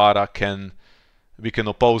 Then Bara can... We can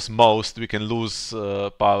oppose most. We can lose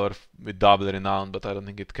power with double renown, but I don't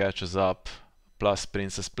think it catches up. Plus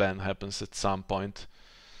Princess Plan happens at some point.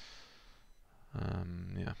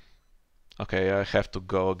 Yeah. Okay, I have to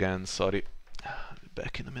go again, sorry. I'll be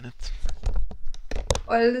back in a minute.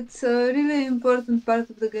 Well, it's a really important part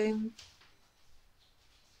of the game.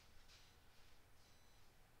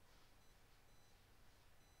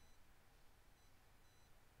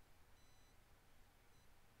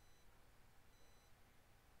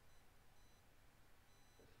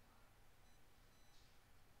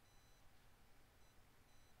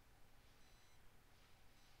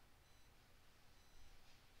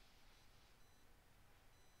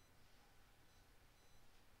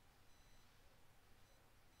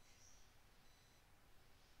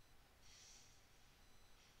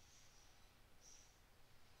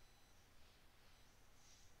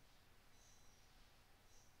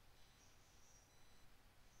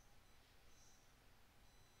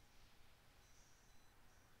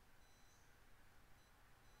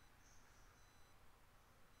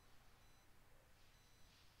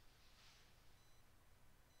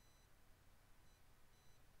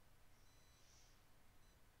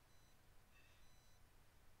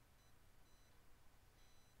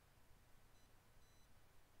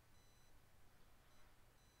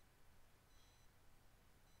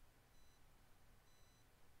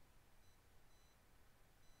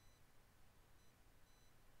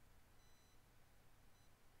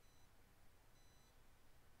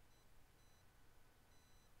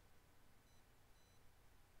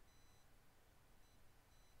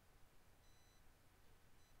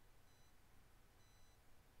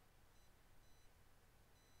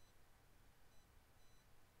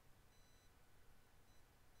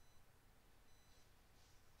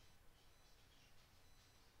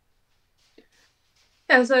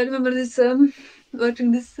 Yeah, so I remember this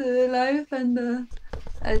watching this live, and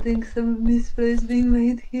I think some misplays being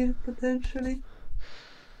made here potentially.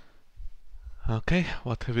 Okay,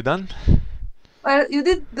 what have you done? Well, you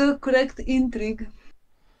did the correct intrigue.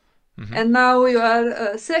 And now you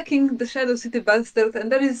are sacking the Shadow City Bastard,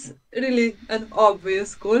 and that is really an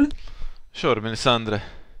obvious goal. Sure, Melisandre.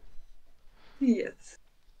 Yes.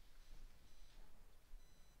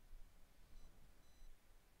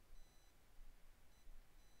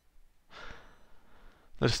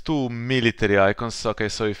 There's two military icons. Okay,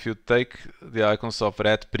 so if you take the icons of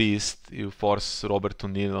Red Priest, you force Robert to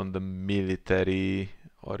kneel on the military,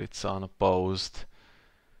 or it's unopposed.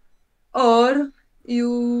 Or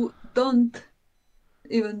you don't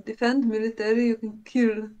even defend military, you can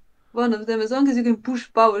kill one of them as long as you can push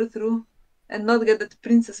power through and not get that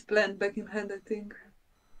princess plan back in hand, I think.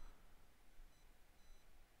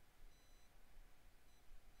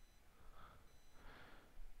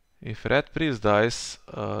 If Red Priest dies,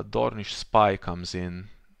 Dornish Spy comes in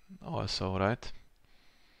also, right?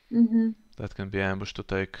 That can be ambushed to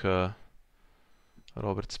take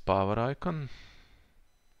Robert's power icon.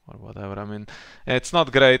 Or whatever, I mean, it's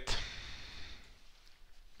not great.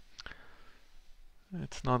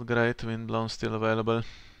 It's not great, Windblown still available.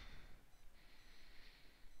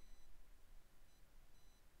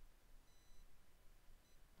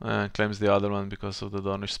 Claims the other one because of the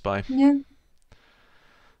Dornish Spy. Yeah.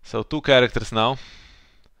 So 2 characters now.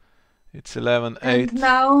 It's 11-8. And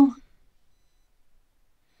now...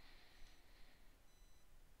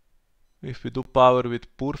 If we do power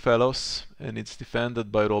with Poor Fellows and it's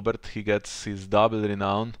defended by Robert, he gets his double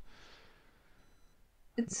renown.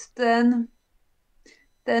 It's 10,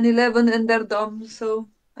 11, and they're dumb, so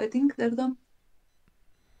I think they're dumb.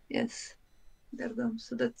 Yes, they're dumb,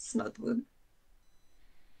 so that's not good.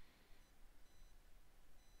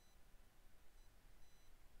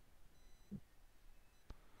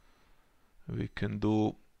 We can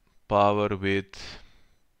do power with...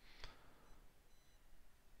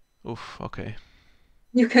 Oof, okay.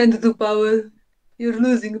 You can't do power. You're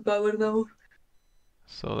losing power now.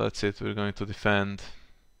 So that's it, we're going to defend.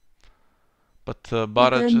 But You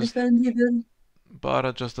Bara can defend even.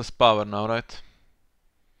 Bara just does power now, right?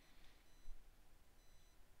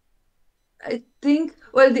 I think,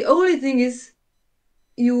 well, the only thing is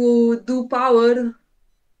you do power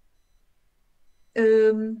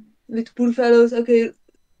with Poor Fellows, okay,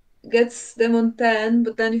 gets them on 10,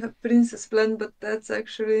 but then you have Princess Plan, but that's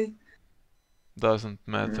actually... Doesn't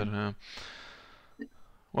matter, yeah.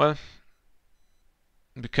 Well,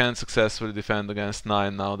 we can't successfully defend against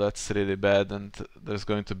 9 now, that's really bad, and there's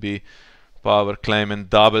going to be power claim and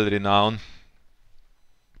double renown.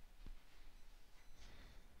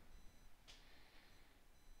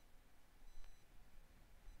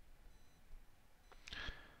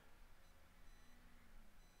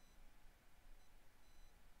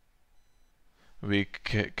 We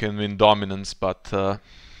can win dominance, but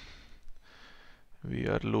we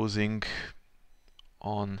are losing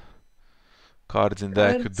on cards in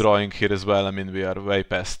deck. Drawing here as well, I mean, we are way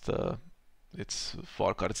past, it's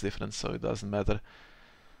 4 cards difference, so it doesn't matter.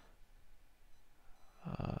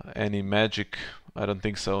 Any magic? I don't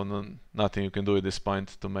think so. Nothing you can do at this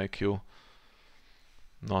point to make you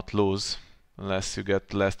not lose, unless you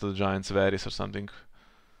get Last of the Giants Varys or something.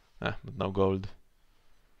 But no gold.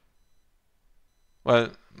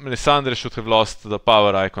 Well, Melisandre should have lost the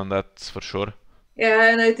power icon, that's for sure.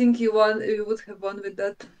 Yeah, and I think you would have won with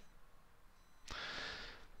that.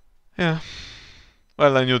 Yeah.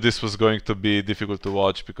 Well, I knew this was going to be difficult to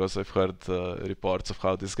watch because I've heard reports of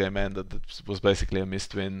how this game ended. It was basically a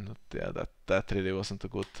missed win. Yeah, that really wasn't a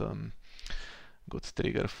good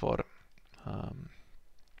trigger for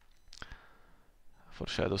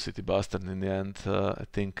Shadow City Bastard in the end. I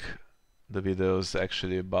think the video is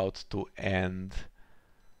actually about to end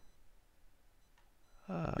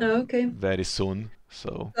very soon.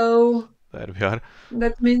 So there we are.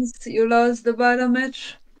 That means you lost the Bara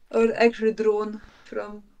match, or actually drawn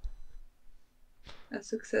from a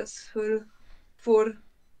successful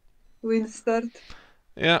 4-win start.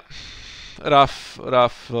 Yeah, rough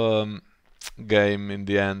game in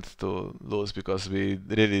the end to lose because we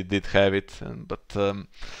really did have it, but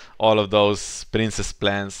all of those princess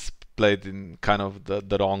plans played in kind of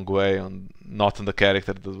the wrong way, not on the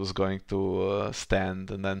character that was going to stand,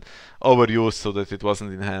 and then overused so that it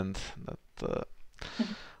wasn't in hand. That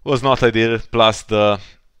was not ideal. Plus I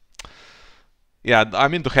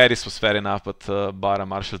mean, the Harris was fair enough, but Bara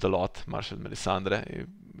marshaled a lot, marshaled Melisandre.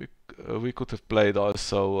 we could have played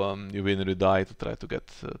also you win or you die to try to get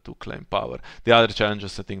to claim power. The other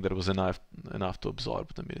challenges, I think there was enough to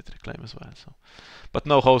absorb the military claim as well. So, but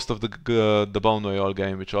no host of the Bone Whale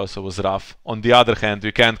game, which also was rough. On the other hand,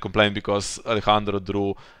 we can't complain because Alejandro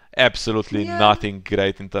drew absolutely nothing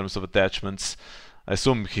great in terms of attachments. I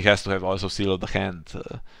assume he has to have also Seal of the Hand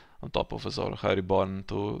on top of Azor Ahai Reborn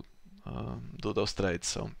to do those trades.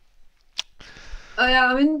 So. Yeah,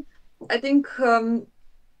 I mean, I think it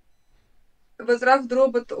was rough draw,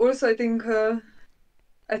 but also I think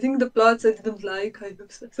the plots I didn't like. I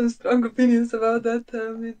have some strong opinions about that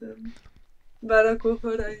with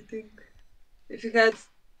Qohor. I think if you had,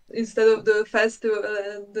 instead of the festival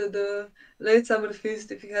and the late summer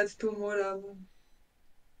feast, if you had two more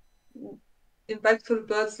impactful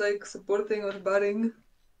plots like supporting or barring,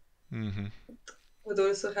 would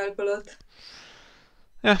also help a lot.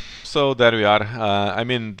 Yeah, so there we are. I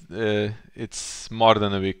mean, it's more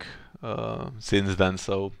than a week since then,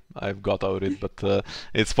 so I've got over it, but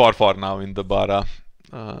it's 4-4 now in the Bara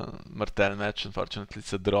Martell match. Unfortunately,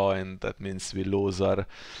 it's a draw, and that means we lose our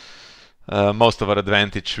most of our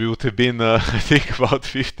advantage. We would have been, I think, about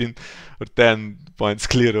 15 or 10 points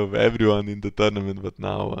clear of everyone in the tournament, but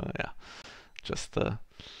now, yeah, just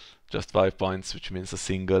 5 points, which means a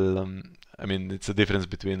single. I mean, it's a difference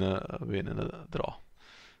between a win and a draw.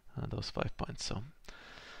 Those 5 points. So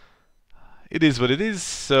it is what it is.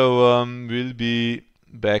 So we'll be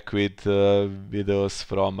back with videos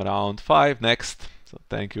from round 5 next. So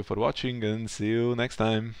thank you for watching and see you next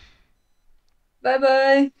time. Bye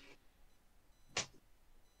bye.